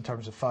the US in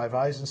terms of Five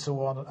Eyes and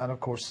so on. And of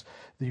course,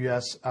 the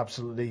US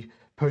absolutely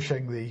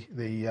pushing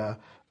the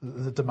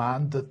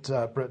demand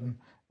that Britain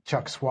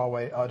chucks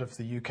Huawei out of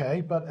the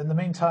UK. But in the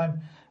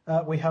meantime,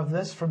 we have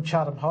this from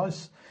Chatham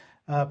House,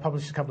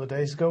 published a couple of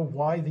days ago,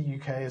 why the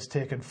UK has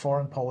taken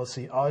foreign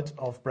policy out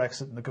of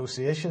Brexit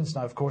negotiations.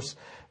 Now, of course,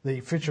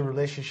 the future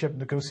relationship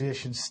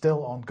negotiations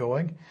still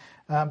ongoing.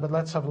 But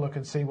let's have a look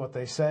and see what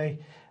they say.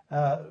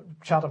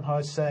 Chatham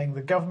House saying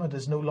the government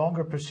is no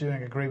longer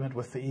pursuing agreement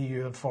with the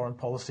EU on foreign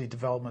policy,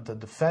 development and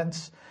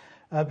defence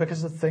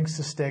because it thinks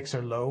the stakes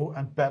are low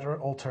and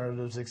better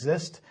alternatives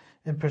exist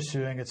in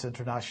pursuing its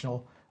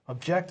international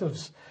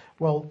objectives.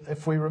 Well,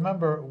 if we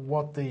remember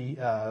what the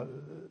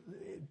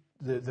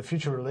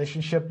future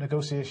relationship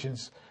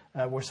negotiations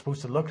were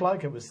supposed to look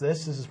like, it was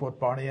this. This is what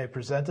Barnier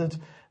presented.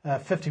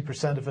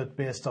 50% of it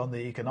based on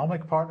the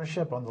economic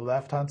partnership on the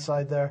left-hand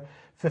side there,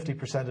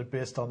 50% of it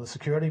based on the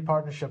security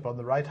partnership on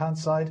the right-hand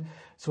side.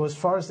 So as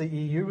far as the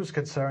EU was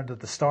concerned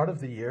at the start of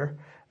the year,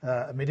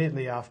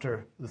 immediately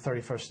after the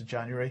 31st of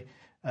January,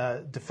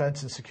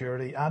 defence and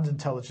security and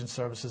intelligence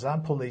services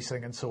and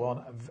policing and so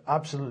on,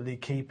 absolutely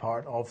key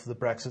part of the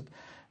Brexit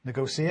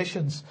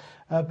negotiations.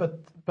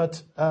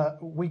 But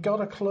we got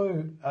a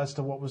clue as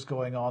to what was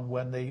going on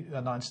when they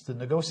announced the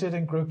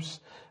negotiating groups.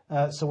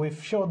 So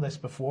we've shown this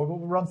before, but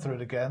we'll run through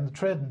it again. The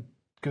trade and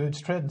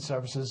goods, trade and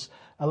services,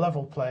 a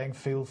level playing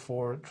field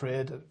for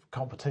trade,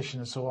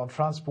 competition and so on,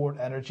 transport,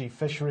 energy,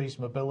 fisheries,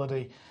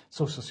 mobility,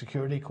 social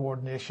security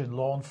coordination,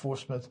 law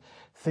enforcement,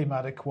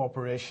 thematic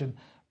cooperation,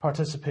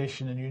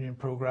 participation in union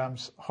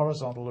programmes,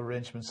 horizontal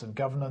arrangements and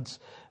governance.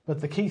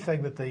 But the key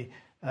thing that they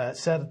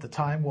said at the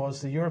time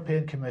was the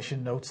European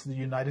Commission notes the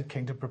United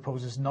Kingdom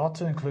proposes not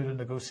to include a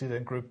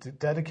negotiating group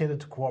dedicated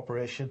to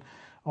cooperation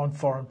on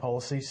foreign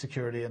policy,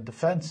 security and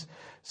defence.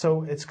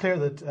 So it's clear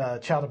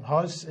that Chatham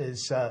House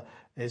is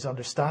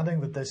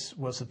understanding that this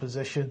was the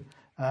position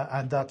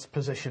and that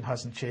position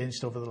hasn't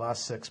changed over the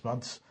last 6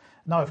 months.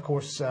 Now, of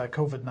course,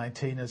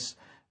 COVID-19 has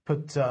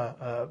put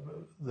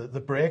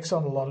the brakes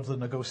on a lot of the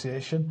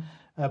negotiation.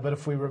 But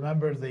if we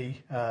remember the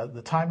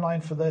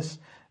timeline for this,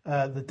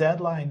 the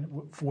deadline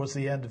was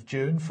the end of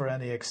June for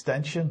any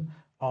extension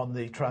on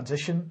the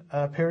transition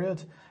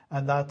period,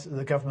 and that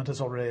the government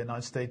has already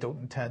announced they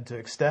don't intend to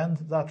extend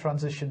that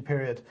transition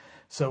period.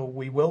 So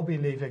we will be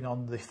leaving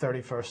on the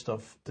 31st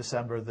of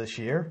December this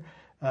year,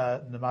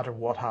 no matter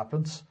what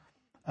happens.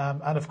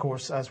 And of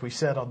course, as we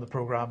said on the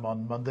programme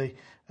on Monday,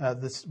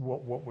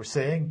 what we're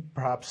seeing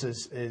perhaps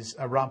is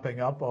a ramping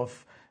up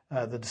of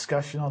the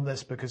discussion on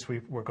this, because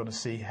we're going to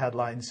see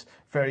headlines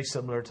very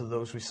similar to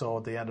those we saw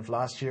at the end of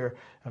last year.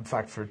 In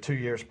fact, for 2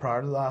 years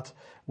prior to that,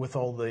 with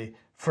all the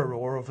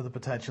furore over the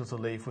potential to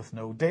leave with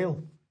no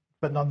deal.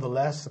 But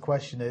nonetheless, the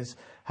question is,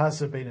 has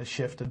there been a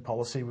shift in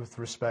policy with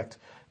respect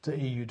to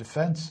EU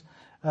defence?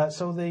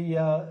 So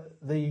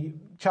the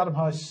Chatham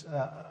House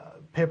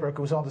paper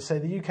goes on to say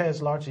the UK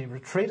has largely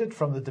retreated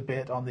from the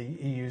debate on the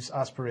EU's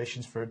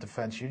aspirations for a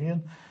defence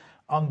union.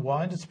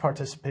 unwound its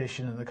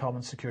participation in the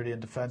common security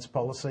and defence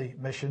policy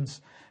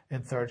missions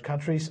in third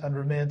countries and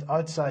remained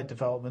outside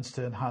developments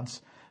to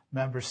enhance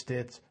member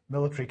state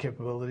military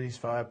capabilities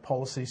via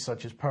policies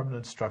such as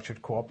permanent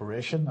structured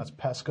cooperation, that's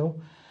PESCO.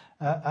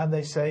 And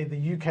they say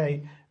the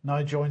UK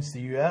now joins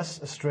the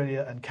US,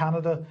 Australia and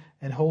Canada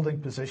in holding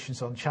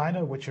positions on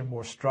China, which are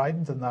more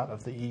strident than that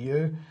of the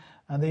EU.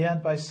 And they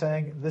end by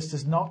saying this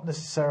does not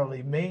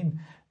necessarily mean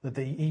that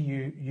the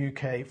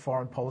EU-UK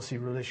foreign policy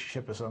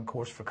relationship is on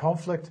course for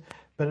conflict,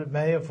 but it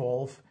may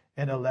evolve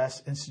in a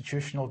less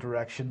institutional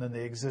direction than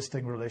the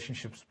existing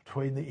relationships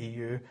between the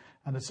EU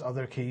and its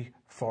other key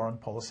foreign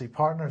policy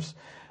partners.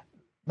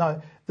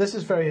 Now, this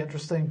is very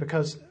interesting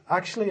because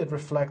actually it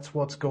reflects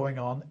what's going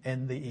on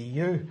in the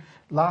EU.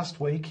 Last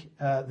week,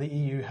 the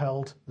EU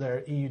held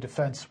their EU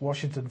Defence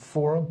Washington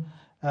Forum.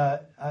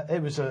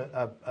 It was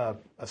a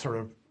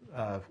sort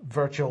of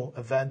virtual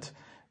event.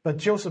 But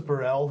Joseph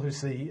Borrell,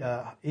 who's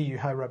the EU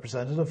High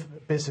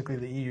Representative, basically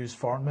the EU's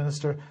foreign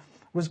minister,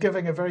 was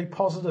giving a very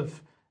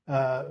positive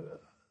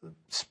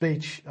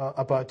speech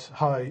about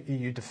how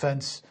EU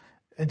defence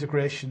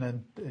integration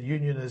and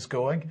union is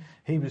going.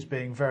 He was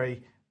being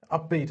very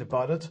upbeat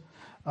about it.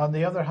 On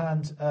the other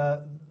hand,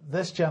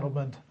 this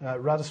gentleman,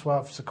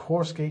 Radosław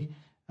Sikorski,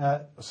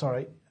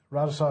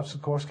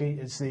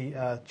 is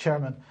the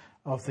chairman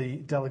of the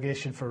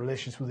delegation for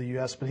relations with the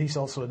US, but he's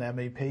also an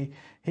MEP.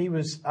 He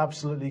was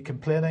absolutely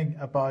complaining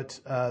about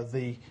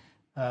the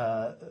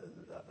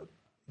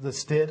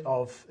state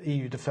of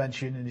EU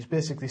defence union. He's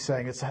basically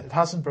saying it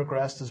hasn't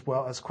progressed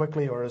as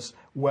quickly or as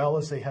well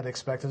as they had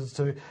expected it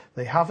to.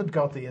 They haven't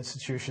got the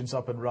institutions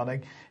up and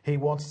running. He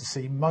wants to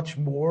see much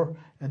more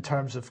in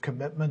terms of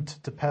commitment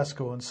to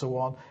PESCO and so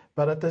on.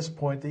 But at this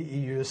point, the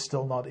EU is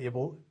still not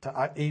able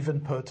to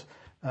even put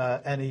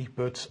any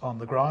boots on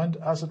the ground,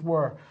 as it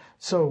were.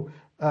 So,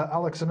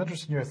 Alex, I'm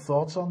interested in your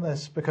thoughts on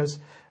this because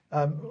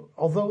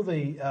although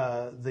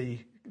the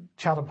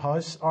Chatham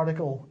House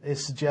article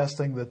is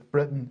suggesting that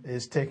Britain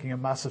is taking a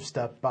massive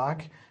step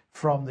back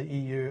from the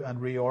EU and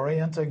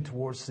reorienting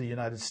towards the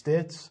United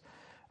States,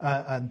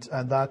 and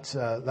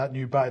that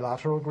new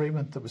bilateral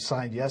agreement that was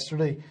signed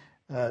yesterday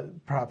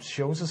perhaps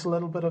shows us a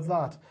little bit of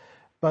that.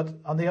 But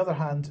on the other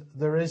hand,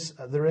 there is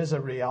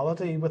a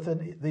reality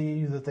within the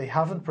EU that they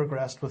haven't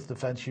progressed with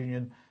defence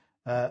union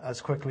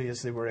as quickly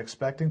as they were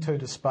expecting to,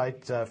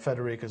 despite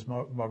Federica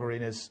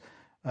Mogherini's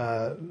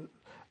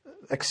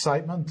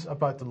excitement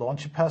about the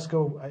launch of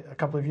PESCO a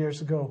couple of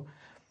years ago.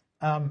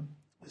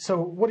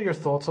 So, what are your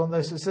thoughts on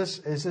this?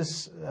 Is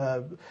this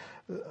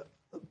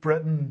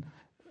Britain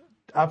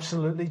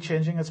absolutely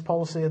changing its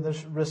policy in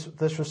this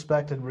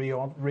respect and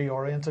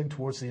reorienting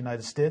towards the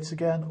United States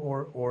again,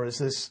 or is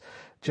this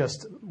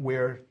just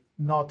we're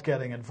not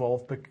getting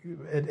involved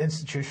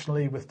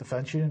institutionally with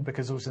defence union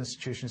because those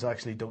institutions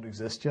actually don't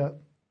exist yet?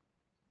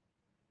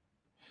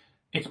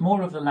 It's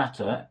more of the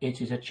latter.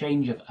 It is a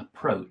change of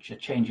approach, a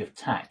change of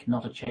tack,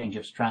 not a change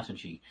of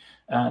strategy.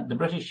 The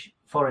British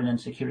foreign and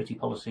security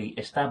policy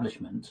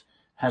establishment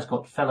has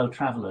got fellow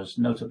travellers,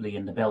 notably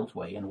in the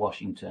Beltway in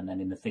Washington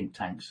and in the think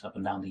tanks up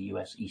and down the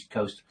US East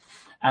Coast.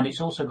 And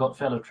it's also got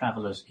fellow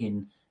travellers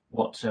in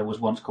what was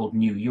once called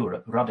New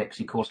Europe. Radek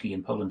Sikorski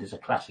in Poland is a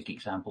classic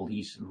example.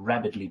 He's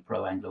rabidly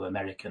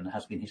pro-Anglo-American,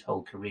 has been his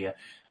whole career,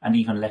 and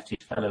even left his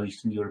fellow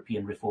Eastern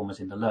European reformers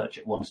in the lurch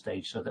at one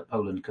stage so that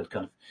Poland could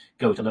kind of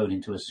go it alone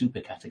into a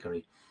super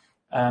category.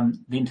 The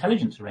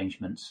intelligence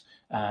arrangements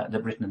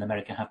that Britain and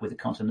America have with the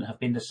continent have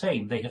been the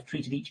same. They have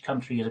treated each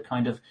country as a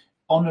kind of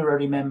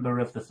honorary member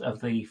of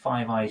the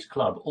Five Eyes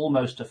Club,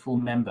 almost a full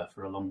member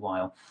for a long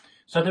while.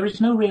 So there is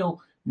no real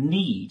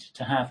need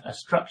to have a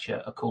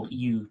structure called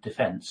EU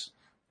defence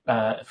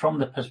from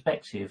the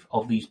perspective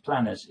of these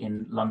planners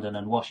in London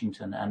and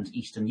Washington and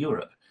Eastern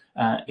Europe.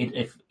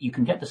 If you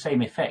can get the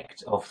same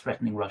effect of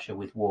threatening Russia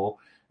with war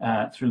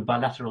through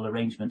bilateral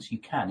arrangements, you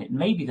can. It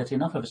may be that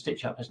enough of a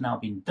stitch-up has now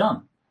been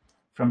done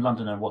from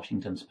London and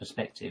Washington's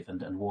perspective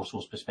and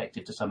Warsaw's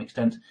perspective to some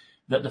extent,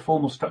 that the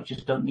formal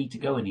structures don't need to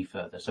go any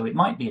further. So it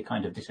might be a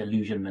kind of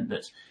disillusionment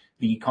that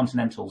the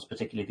continentals,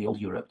 particularly the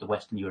old Europe, the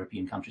Western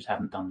European countries,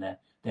 haven't done their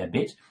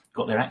bit,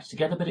 got their acts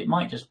together, but it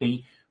might just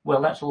be,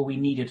 well, that's all we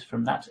needed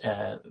from that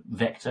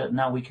vector.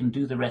 Now we can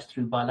do the rest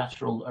through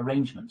bilateral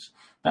arrangements.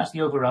 That's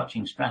the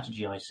overarching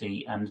strategy I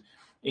see, and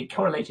it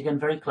correlates again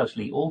very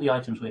closely. All the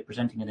items we're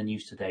presenting in the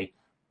news today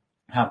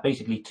have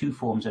basically two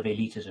forms of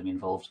elitism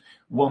involved.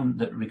 One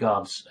that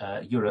regards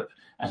Europe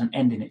as an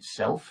end in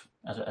itself,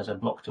 as a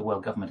bloc to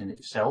world government in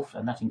itself,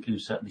 and that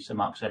includes certainly Sir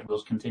Mark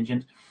Sedwill's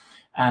contingent.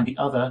 And the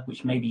other,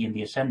 which may be in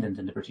the ascendant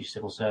in the British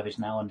civil service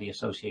now and the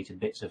associated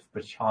bits of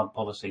British hard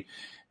policy,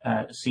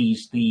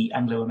 sees the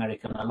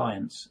Anglo-American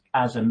alliance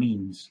as a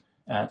means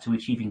to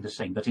achieving the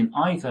same. But in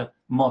either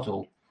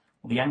model,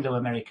 the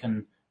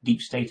Anglo-American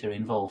deep stater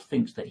involved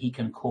thinks that he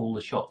can call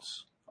the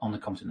shots on the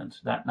continent.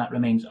 That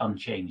remains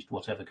unchanged,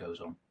 whatever goes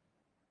on.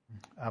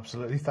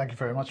 Absolutely. Thank you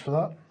very much for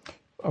that.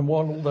 And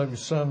while all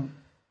those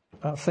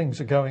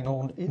things are going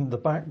on in the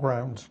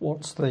background.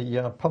 What's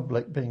the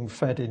public being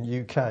fed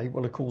in UK?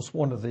 Well, of course,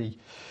 one of the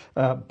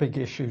big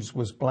issues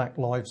was Black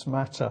Lives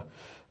Matter.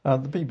 The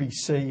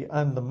BBC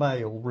and the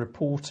Mail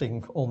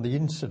reporting on the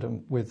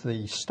incident with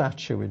the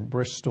statue in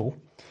Bristol.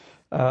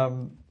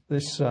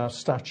 This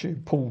statue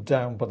pulled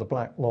down by the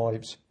Black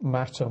Lives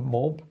Matter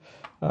mob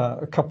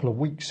a couple of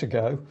weeks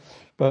ago.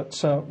 But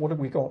what have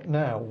we got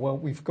now? Well,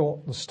 we've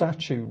got the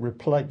statue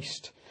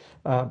replaced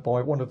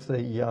by one of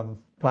the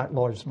Black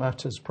Lives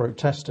Matter's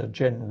protester,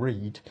 Jen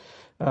Reid.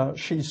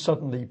 She's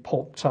suddenly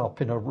popped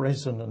up in a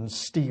resin and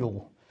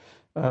steel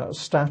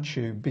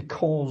statue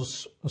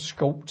because a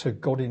sculptor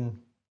got in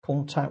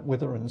contact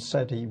with her and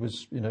said he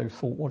was,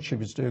 thought what she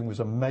was doing was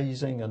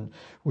amazing and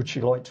would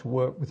she like to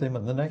work with him?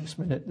 And the next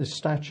minute this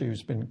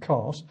statue's been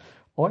cast.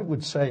 I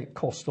would say it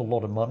cost a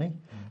lot of money.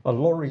 A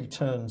lorry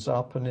turns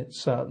up and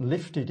it's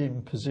lifted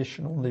in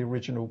position on the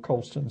original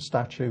Colston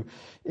statue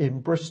in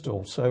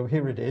Bristol. So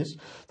here it is.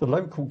 The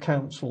local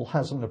council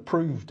hasn't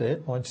approved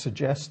it. I'd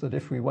suggest that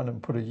if we went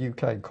and put a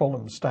UK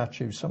column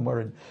statue somewhere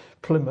in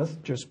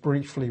Plymouth, just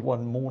briefly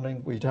one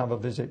morning, we'd have a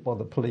visit by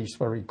the police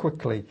very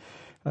quickly.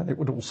 And it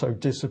would also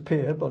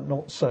disappear, but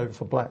not so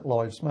for Black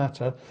Lives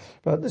Matter.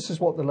 But this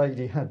is what the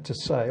lady had to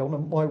say.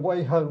 On my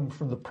way home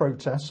from the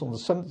protests on the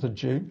 7th of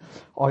June,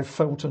 I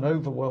felt an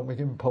overwhelming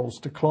impulse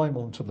to climb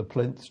onto the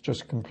plinth,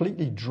 just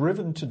completely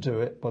driven to do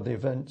it by the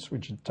events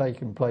which had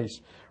taken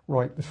place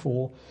right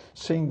before.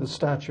 Seeing the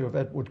statue of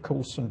Edward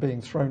Colston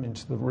being thrown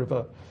into the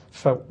river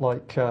felt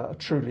like a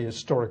truly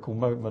historical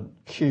moment.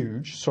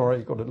 Huge.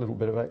 Sorry, got a little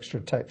bit of extra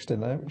text in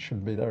there, which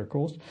shouldn't be there, of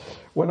course.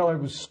 When I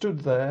was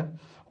stood there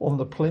on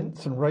the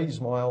plinth and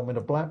raised my arm in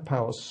a Black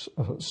Power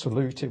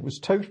salute, it was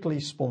totally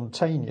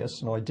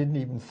spontaneous and I didn't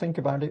even think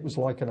about it. It was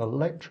like an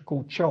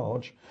electrical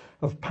charge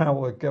of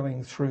power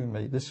going through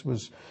me. This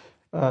was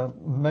an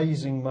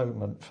amazing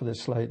moment for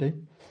this lady.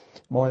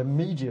 My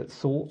immediate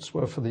thoughts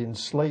were for the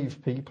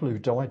enslaved people who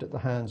died at the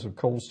hands of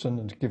Colston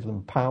and to give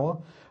them power.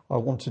 I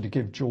wanted to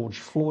give George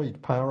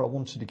Floyd power. I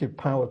wanted to give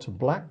power to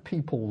black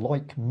people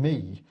like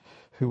me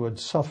who had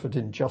suffered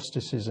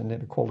injustices and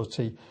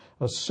inequality,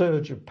 a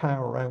surge of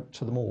power out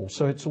to them all.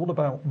 So it's all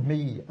about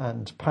me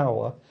and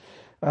power.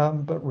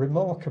 But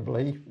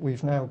remarkably,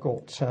 we've now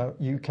got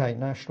UK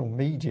national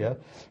media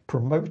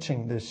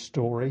promoting this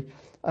story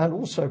and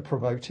also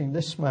promoting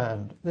this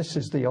man. This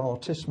is the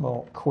artist,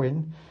 Mark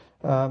Quinn,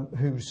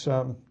 who's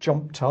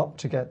jumped up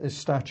to get this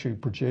statue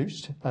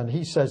produced. And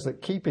he says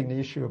that keeping the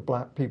issue of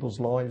black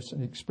people's lives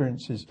and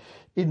experiences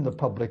in the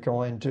public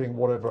eye and doing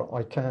whatever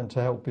I can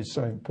to help is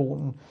so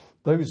important.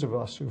 Those of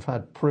us who've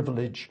had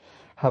privilege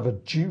have a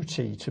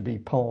duty to be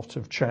part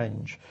of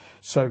change.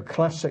 So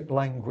classic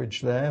language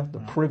there,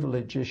 the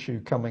privilege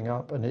issue coming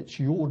up, and it's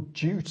your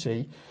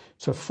duty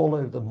to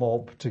follow the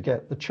mob to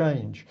get the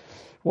change.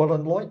 Well,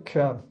 unlike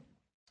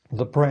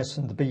the press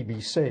and the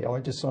BBC, I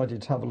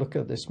decided to have a look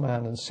at this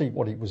man and see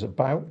what he was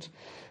about.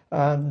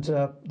 And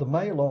the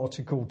Mail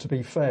article, to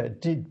be fair,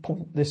 did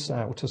point this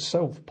out, a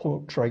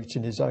self-portrait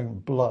in his own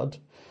blood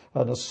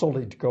and a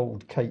solid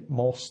gold Kate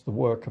Moss, the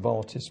work of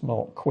artist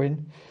Mark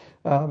Quinn.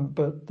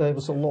 But there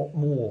was a lot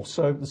more.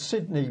 So the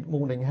Sydney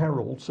Morning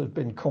Herald had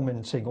been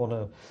commenting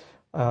on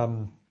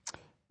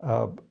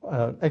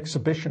an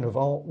exhibition of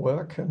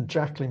artwork, and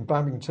Jacqueline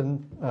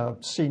Babington,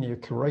 senior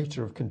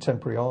curator of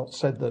contemporary art,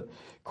 said that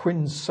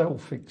Quinn's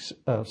self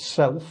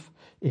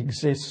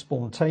exists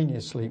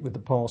spontaneously with the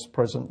past,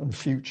 present and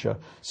future.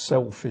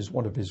 Self is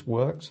one of his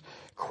works.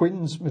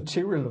 Quinn's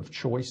material of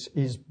choice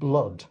is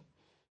blood.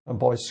 And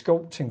by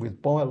sculpting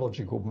with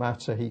biological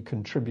matter, he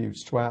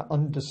contributes to our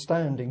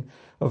understanding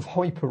of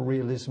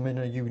hyperrealism in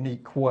a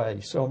unique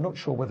way. So I'm not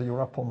sure whether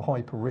you're up on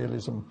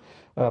hyperrealism,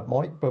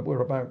 Mike, but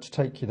we're about to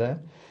take you there.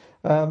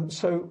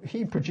 So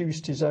he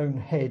produced his own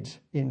head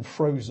in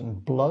frozen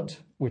blood,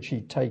 which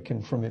he'd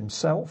taken from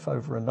himself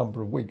over a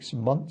number of weeks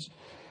and months.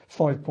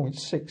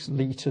 5.6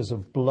 litres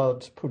of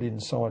blood put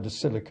inside a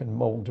silicon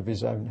mould of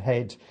his own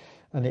head,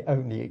 and it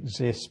only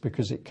exists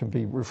because it can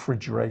be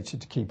refrigerated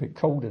to keep it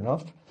cold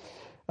enough.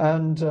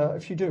 And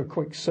if you do a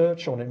quick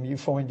search on him, you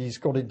find he's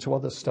got into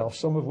other stuff,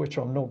 some of which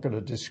I'm not going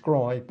to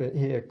describe, but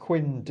here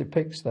Quinn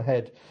depicts the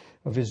head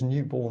of his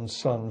newborn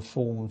son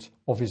formed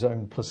of his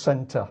own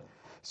placenta.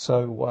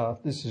 So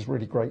this is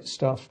really great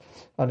stuff.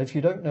 And if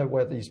you don't know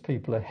where these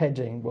people are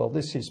heading, well,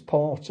 this is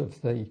part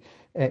of the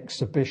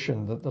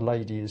exhibition that the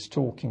lady is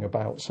talking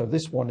about. So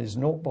this one is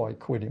not by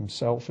Quinn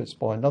himself, it's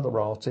by another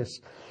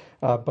artist.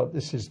 But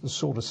this is the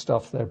sort of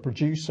stuff they're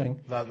producing.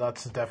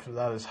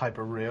 That is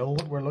hyper-real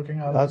that we're looking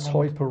at. That's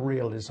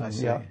hyper-realism,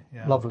 yeah.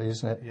 Lovely,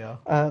 isn't it? Yeah.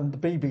 And the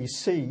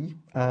BBC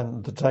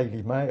and the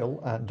Daily Mail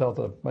and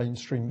other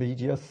mainstream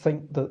media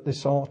think that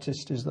this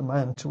artist is the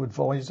man to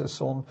advise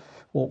us on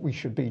what we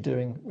should be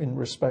doing in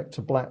respect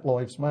to Black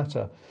Lives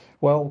Matter.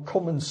 Well,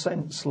 common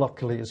sense,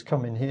 luckily, has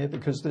come in here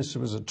because this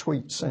was a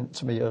tweet sent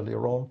to me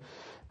earlier on.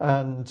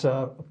 And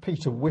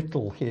Peter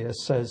Whittle here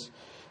says,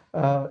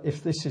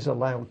 if this is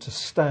allowed to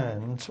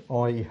stand,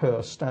 i.e.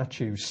 her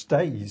statue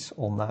stays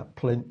on that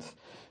plinth,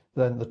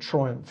 then the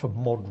triumph of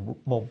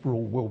mob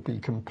rule will be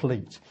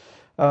complete.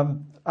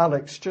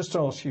 Alex, just to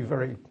ask you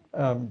very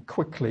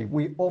quickly,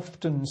 we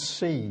often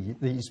see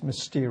these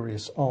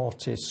mysterious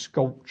artists,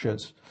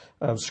 sculptors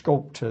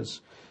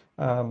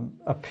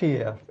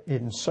appear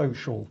in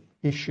social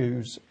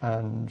issues,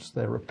 and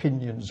their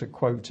opinions are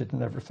quoted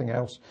and everything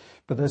else.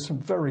 But there's some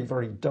very,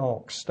 very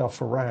dark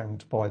stuff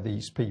around by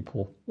these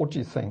people. What do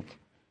you think?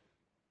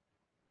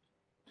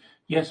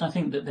 Yes, I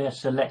think that they're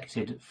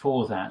selected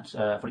for that.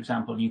 For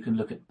example, you can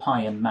look at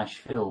Pie and Mash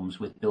Films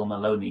with Bill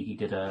Maloney. He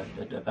did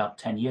about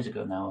 10 years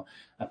ago now,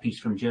 a piece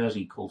from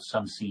Jersey called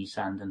Sun, Sea,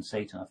 Sand and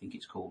Satan, I think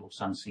it's called, or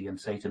Sun, Sea and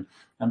Satan.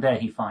 And there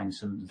he finds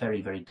some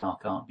very, very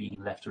dark art being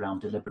left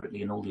around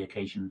deliberately in all the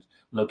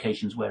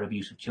locations where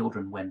abuse of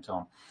children went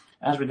on.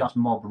 As regards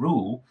mob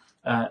rule,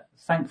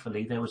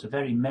 thankfully there was a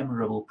very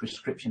memorable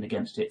prescription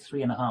against it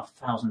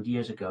 3,500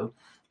 years ago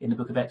in the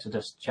book of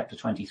Exodus, chapter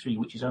 23,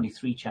 which is only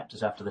 3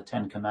 chapters after the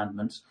 10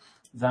 Commandments.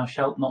 Thou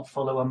shalt not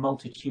follow a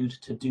multitude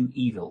to do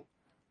evil.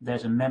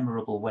 There's a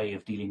memorable way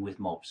of dealing with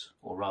mobs,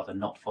 or rather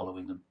not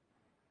following them.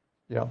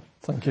 Yeah,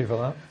 thank you for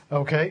that.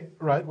 Okay,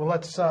 right. Well,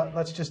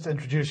 let's just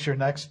introduce your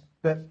next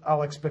bit,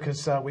 Alex,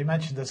 because we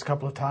mentioned this a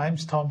couple of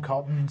times. Tom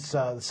Cotton's,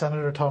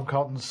 Senator Tom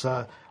Cotton's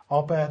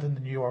op-ed in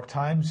the New York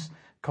Times,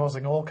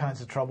 causing all kinds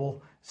of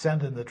trouble.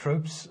 Send in the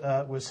troops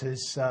was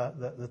his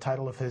the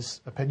title of his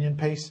opinion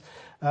piece,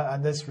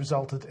 and this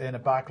resulted in a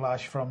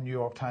backlash from New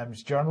York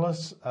Times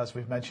journalists, as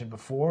we've mentioned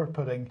before,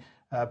 putting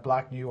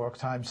black New York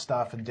Times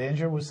staff in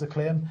danger was the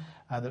claim,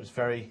 and it was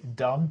very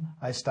done.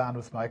 I stand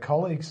with my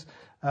colleagues.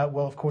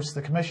 Well, of course,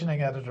 the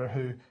commissioning editor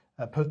who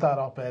put that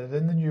op-ed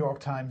in the New York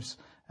Times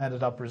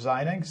ended up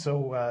resigning.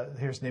 So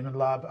here's Neiman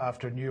Lab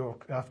after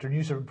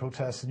newsroom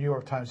protests. The New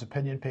York Times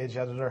opinion page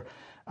editor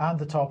and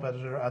the top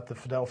editor at the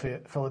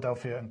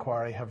Philadelphia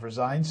Inquiry have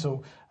resigned.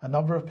 So a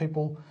number of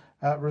people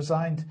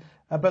resigned.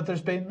 But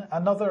there's been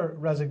another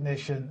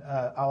resignation,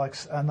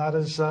 Alex, and that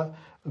is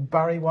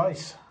Bari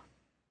Weiss.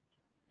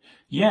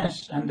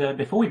 Yes, and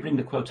before we bring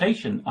the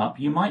quotation up,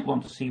 you might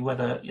want to see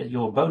whether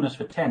your bonus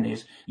for 10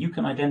 is you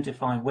can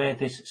identify where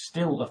this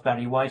still of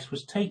Bari Weiss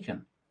was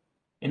taken.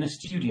 In a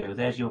studio,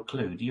 there's your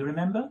clue. Do you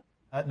remember?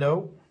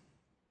 No.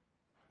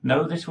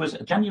 No, this was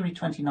January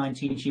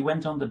 2019. She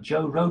went on the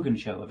Joe Rogan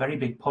Show, a very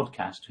big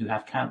podcast who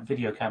have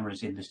video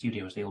cameras in the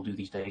studio, as they all do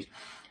these days.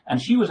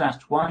 And she was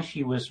asked why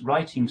she was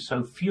writing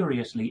so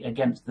furiously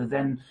against the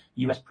then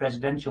US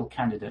presidential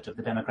candidate of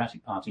the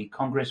Democratic Party,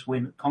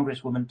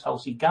 Congresswoman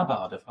Tulsi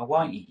Gabbard of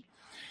Hawaii.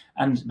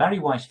 And Bari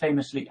Weiss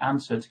famously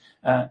answered,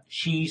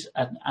 she's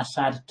an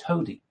Assad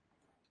toady.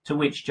 To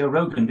which Joe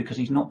Rogan, because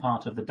he's not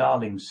part of the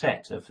darling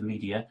set of the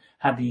media,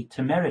 had the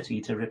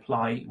temerity to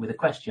reply with a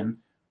question,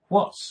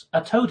 what's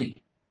a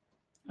toady?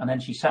 And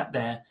then she sat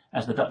there,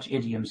 as the Dutch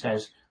idiom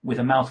says, with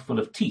a mouthful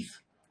of teeth.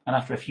 And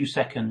after a few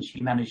seconds, she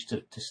managed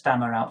to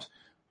stammer out,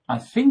 I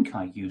think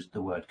I used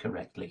the word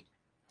correctly.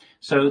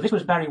 So this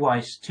was Bari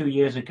Weiss 2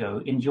 years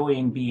ago,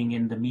 enjoying being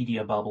in the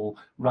media bubble,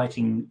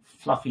 writing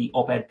fluffy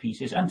op-ed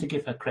pieces, and to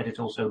give her credit,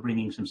 also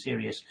bringing some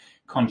serious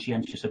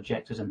conscientious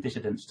objectors and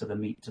dissidents to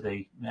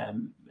the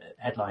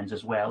headlines,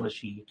 as well, as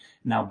she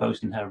now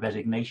boasts in her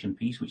resignation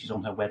piece, which is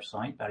on her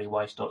website,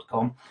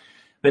 barryweiss.com.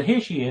 But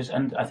here she is,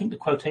 and I think the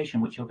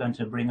quotation which you're going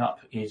to bring up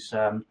is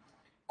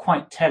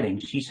quite telling.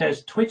 She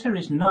says, Twitter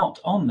is not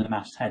on the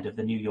masthead of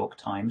the New York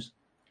Times,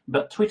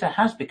 but Twitter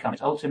has become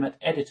its ultimate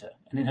editor.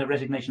 And in her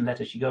resignation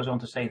letter, she goes on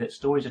to say that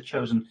stories are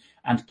chosen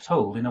and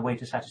told in a way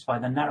to satisfy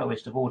the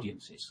narrowest of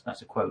audiences.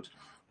 That's a quote.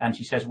 And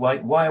she says, why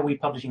are we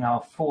publishing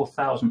our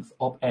 4,000th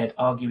op-ed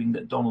arguing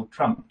that Donald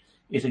Trump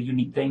is a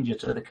unique danger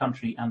to the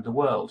country and the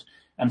world,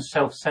 and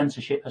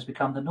self-censorship has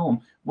become the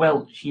norm?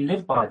 Well, she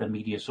lived by the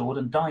media sword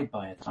and died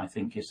by it, I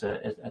think, is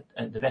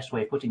the best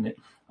way of putting it.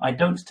 I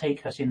don't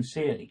take her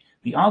sincerely.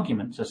 The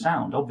arguments are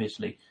sound,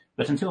 obviously,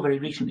 but until very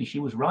recently she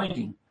was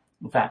riding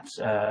that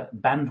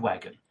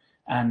bandwagon,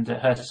 and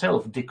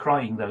herself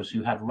decrying those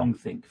who had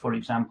wrongthink. For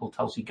example,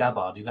 Tulsi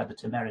Gabbard, who had the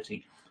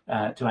temerity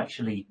to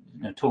actually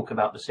talk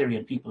about the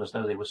Syrian people as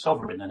though they were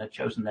sovereign and had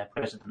chosen their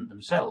president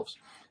themselves.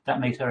 That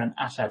made her an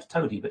Assad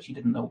toady, but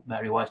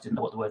Bari Weiss didn't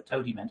know what the word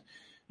toady meant.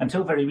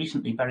 Until very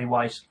recently, Bari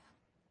Weiss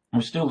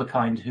was still the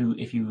kind who,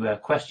 if you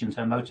questioned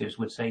her motives,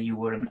 would say you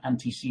were an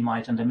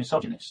anti-Semite and a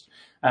misogynist.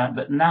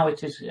 But now it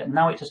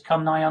has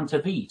come nigh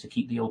unto thee, to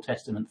keep the Old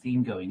Testament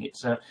theme going.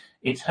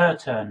 It's her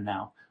turn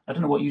now. I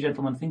don't know what you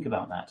gentlemen think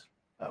about that.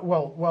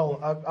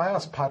 Well, I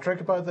asked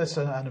Patrick about this,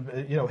 and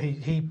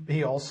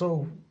he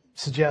also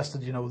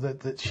suggested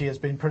that she has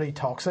been pretty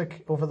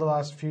toxic over the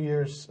last few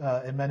years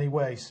in many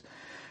ways.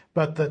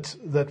 But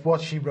that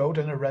what she wrote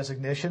in her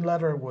resignation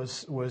letter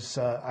was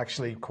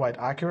actually quite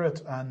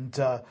accurate, and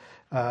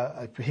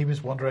he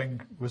was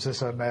wondering, was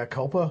this a mea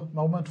culpa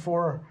moment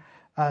for her?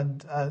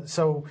 And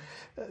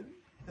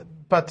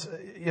but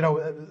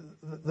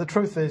the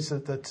truth is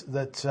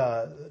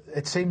that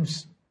it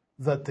seems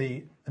that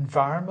the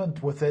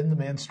environment within the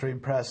mainstream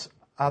press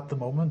at the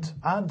moment,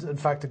 and in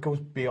fact it goes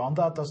beyond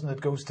that, doesn't it?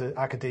 It goes to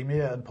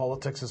academia and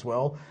politics as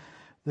well.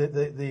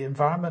 The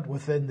environment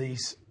within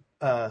these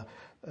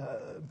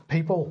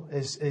people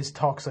is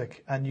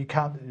toxic, and you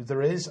can't.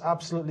 There is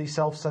absolutely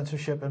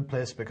self-censorship in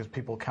place because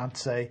people can't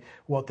say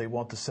what they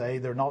want to say.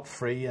 They're not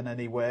free in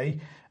any way,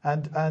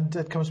 and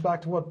it comes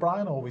back to what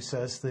Brian always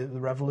says: the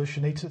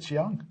revolution eats its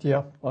young.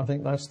 Yeah, I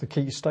think that's the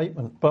key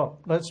statement. But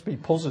let's be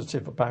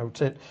positive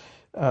about it.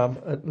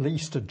 At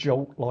least a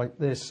jolt like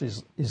this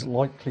is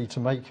likely to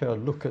make her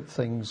look at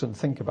things and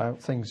think about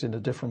things in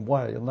a different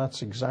way, and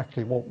that's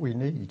exactly what we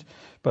need.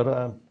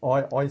 But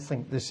I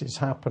think this is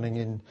happening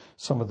in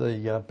some of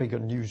the bigger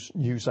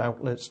news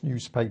outlets,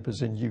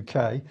 newspapers in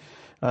UK,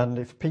 and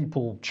if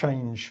people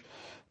change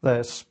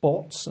their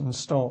spots and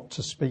start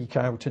to speak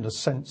out in a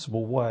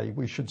sensible way,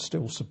 we should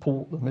still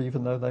support them,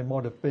 even though they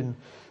might have been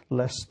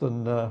less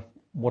than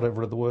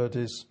whatever the word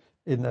is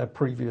in their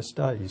previous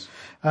days.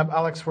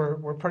 Alex,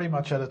 we're pretty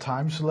much out of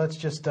time, so let's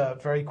just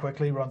very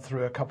quickly run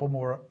through a couple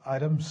more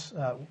items.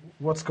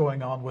 What's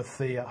going on with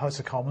the House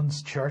of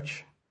Commons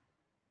Church?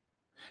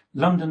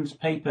 London's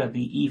paper,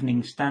 the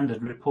Evening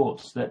Standard,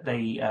 reports that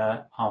they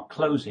are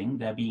closing.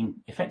 They're being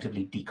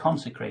effectively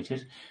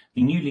deconsecrated.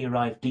 The newly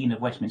arrived Dean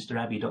of Westminster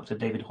Abbey, Dr.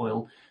 David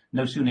Hoyle,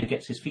 no sooner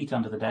gets his feet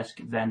under the desk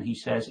than he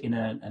says in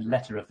a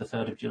letter of the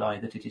 3rd of July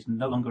that it is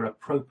no longer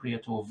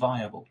appropriate or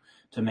viable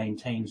to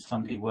maintain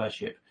Sunday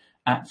worship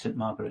at St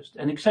Margaret's.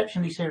 An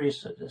exceptionally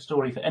serious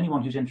story for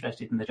anyone who's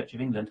interested in the Church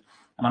of England,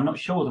 and I'm not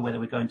sure whether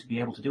we're going to be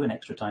able to do an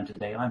extra time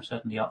today. I'm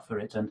certainly up for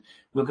it, and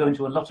we'll go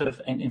into a lot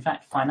of, in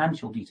fact,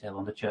 financial detail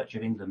on the Church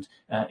of England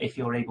if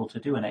you're able to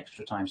do an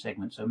extra time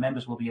segment, so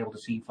members will be able to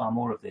see far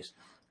more of this.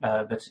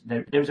 But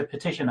there is a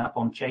petition up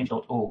on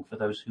change.org for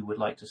those who would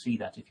like to see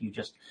that. If you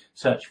just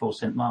search for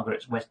St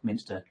Margaret's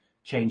Westminster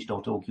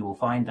change.org, you will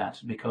find that,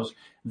 because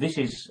this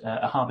is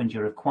a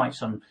harbinger of quite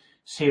some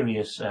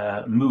serious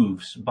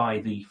moves by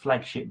the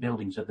flagship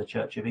buildings of the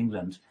Church of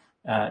England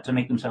to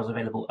make themselves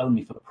available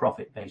only for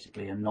profit,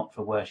 basically, and not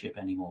for worship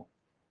anymore.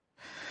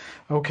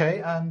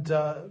 Okay, and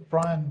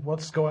Brian,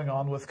 what's going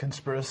on with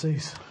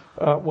conspiracies?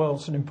 Well,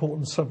 it's an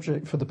important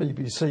subject for the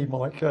BBC,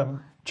 Mike.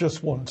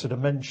 Just wanted to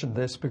mention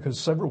this because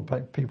several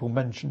people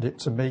mentioned it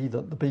to me,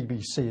 that the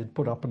BBC had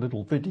put up a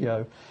little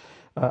video,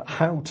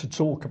 how to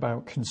talk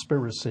about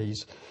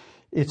conspiracies.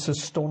 It's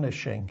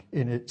astonishing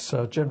in its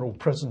general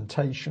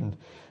presentation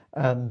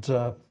and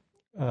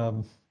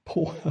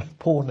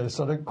poorness.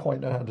 I don't quite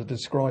know how to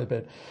describe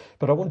it,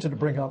 but I wanted to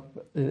bring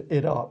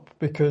it up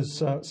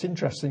because it's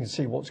interesting to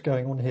see what's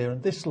going on here.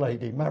 And this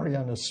lady,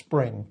 Marianna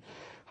Spring,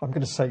 I'm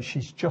going to say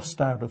she's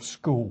just out of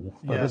school,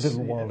 but yes, a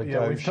little while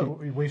ago. Yeah,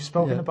 we've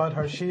spoken about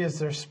her. She is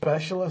their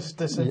specialist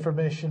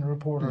disinformation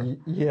reporter.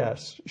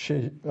 Yes,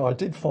 I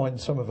did find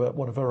some of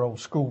one of her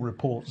old school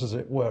reports, as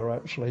it were,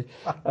 actually.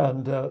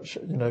 And,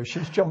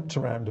 she's jumped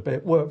around a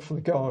bit, worked for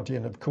The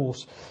Guardian, of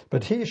course.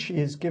 But here she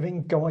is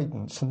giving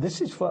guidance, and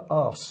this is for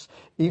us.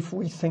 If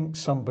we think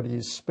somebody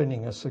is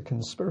spinning us a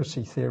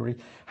conspiracy theory,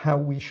 how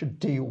we should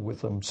deal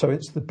with them. So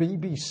it's the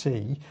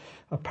BBC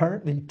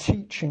apparently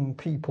teaching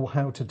people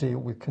how to deal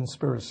with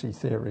conspiracy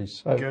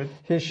theories. So good.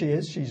 Here she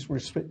is. She's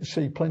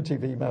received plenty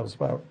of emails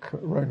about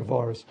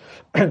coronavirus,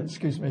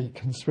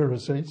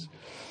 conspiracies.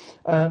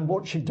 And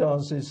what she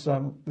does is,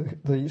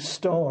 the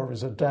star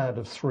is a dad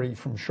of 3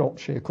 from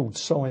Shropshire called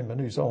Simon,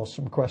 who's asked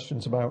some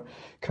questions about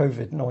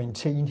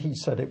COVID-19. He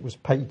said it was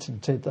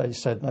patented. They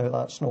said, no,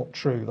 that's not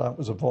true. That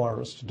was a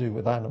virus to do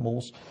with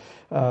animals.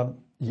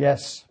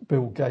 Yes,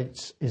 Bill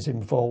Gates is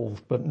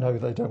involved, but no,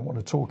 they don't want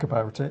to talk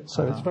about it.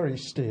 So it's very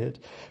steered.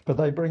 But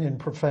they bring in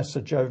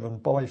Professor Jovan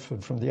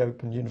Byford from the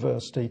Open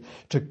University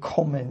to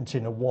comment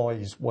in a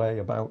wise way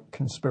about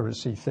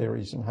conspiracy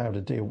theories and how to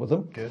deal with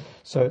them. Good.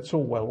 So it's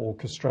all well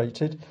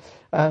orchestrated.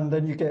 And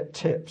then you get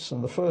tips.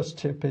 And the first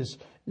tip is,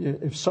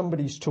 if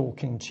somebody's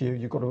talking to you,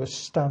 you've got to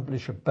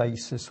establish a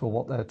basis for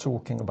what they're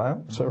talking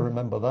about. So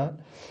remember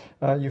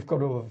that. You've got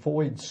to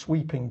avoid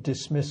sweeping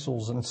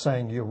dismissals and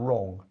saying you're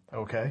wrong.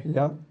 Okay.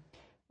 Yeah.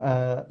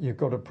 You've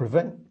got to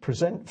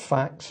present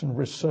facts and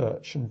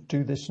research and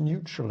do this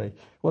neutrally.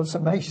 Well, it's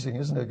amazing,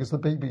 isn't it? Because the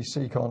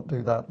BBC can't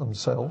do that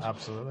themselves.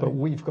 Absolutely. But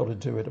we've got to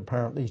do it,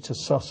 apparently, to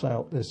suss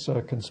out this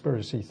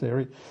conspiracy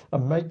theory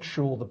and make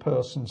sure the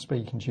person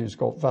speaking to you has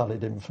got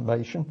valid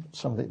information,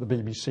 something the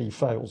BBC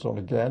fails on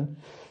again.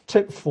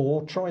 Tip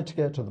 4, try to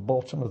get to the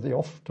bottom of the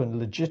often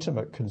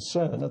legitimate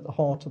concern at the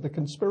heart of the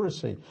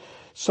conspiracy.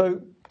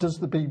 So does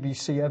the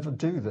BBC ever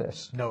do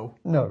this? No.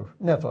 No,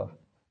 never.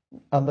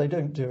 And they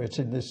don't do it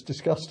in this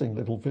disgusting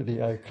little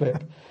video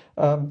clip.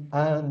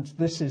 And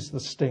this is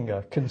the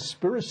stinger.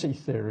 Conspiracy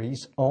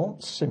theories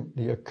aren't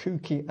simply a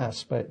kooky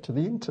aspect to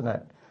the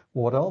internet.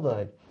 What are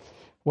they?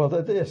 Well,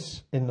 they're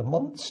this. In the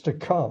months to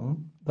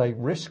come, they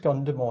risk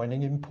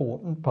undermining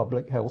important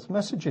public health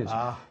messages.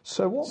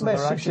 So they're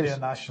actually a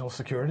national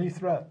security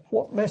threat.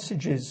 What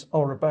messages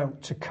are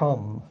about to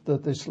come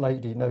that this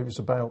lady knows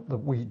about that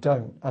we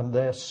don't? And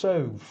they're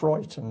so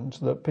frightened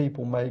that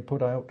people may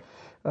put out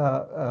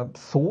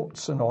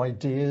thoughts and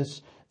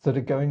ideas that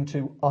are going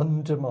to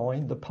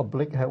undermine the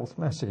public health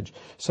message.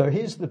 So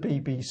here's the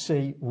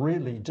BBC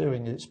really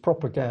doing its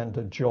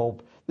propaganda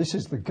job. This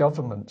is the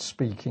government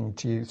speaking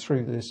to you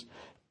through this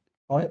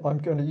I'm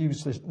going to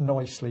use this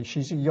nicely.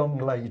 She's a young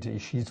lady.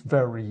 She's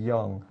very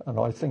young and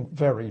I think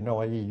very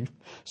naive.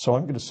 So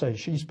I'm going to say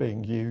she's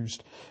being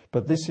used.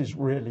 But this is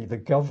really the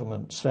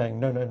government saying,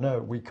 no, no, no,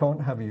 we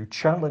can't have you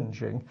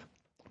challenging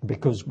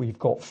because we've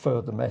got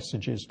further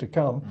messages to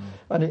come.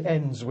 And it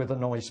ends with a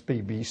nice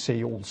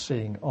BBC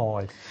all-seeing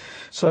eye.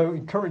 So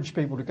encourage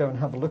people to go and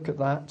have a look at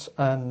that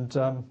and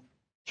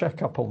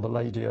check up on the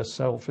lady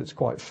herself. It's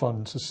quite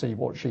fun to see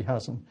what she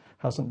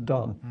hasn't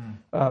done.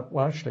 Well,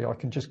 actually, I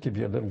can just give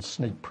you a little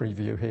sneak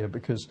preview here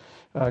because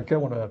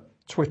go on a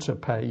Twitter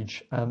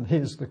page and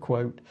here's the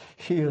quote.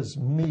 Here's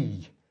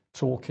me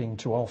talking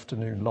to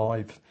Afternoon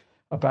Live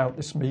about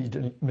this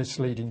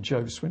misleading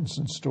Jo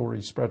Swinson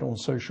story spread on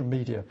social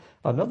media.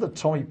 Another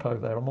typo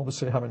there. I'm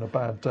obviously having a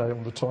bad day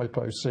on the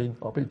typo scene.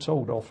 I'll be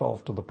told off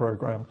after the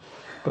programme.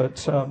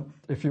 But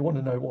if you want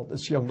to know what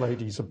this young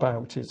lady's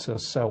about, it's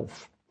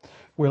herself.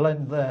 We'll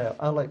end there.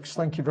 Alex,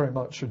 thank you very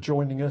much for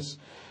joining us.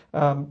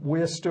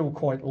 We're still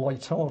quite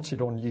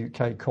light-hearted on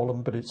UK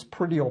Column, but it's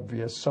pretty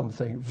obvious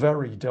something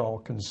very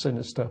dark and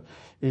sinister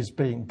is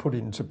being put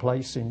into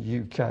place in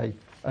UK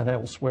and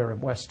elsewhere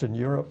in Western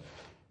Europe.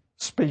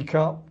 Speak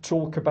up,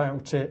 talk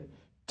about it,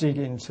 dig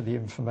into the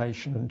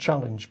information and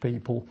challenge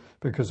people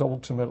because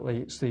ultimately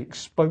it's the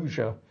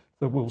exposure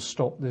that will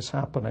stop this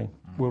happening.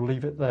 We'll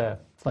leave it there.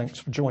 Thanks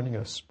for joining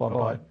us.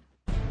 Bye-bye.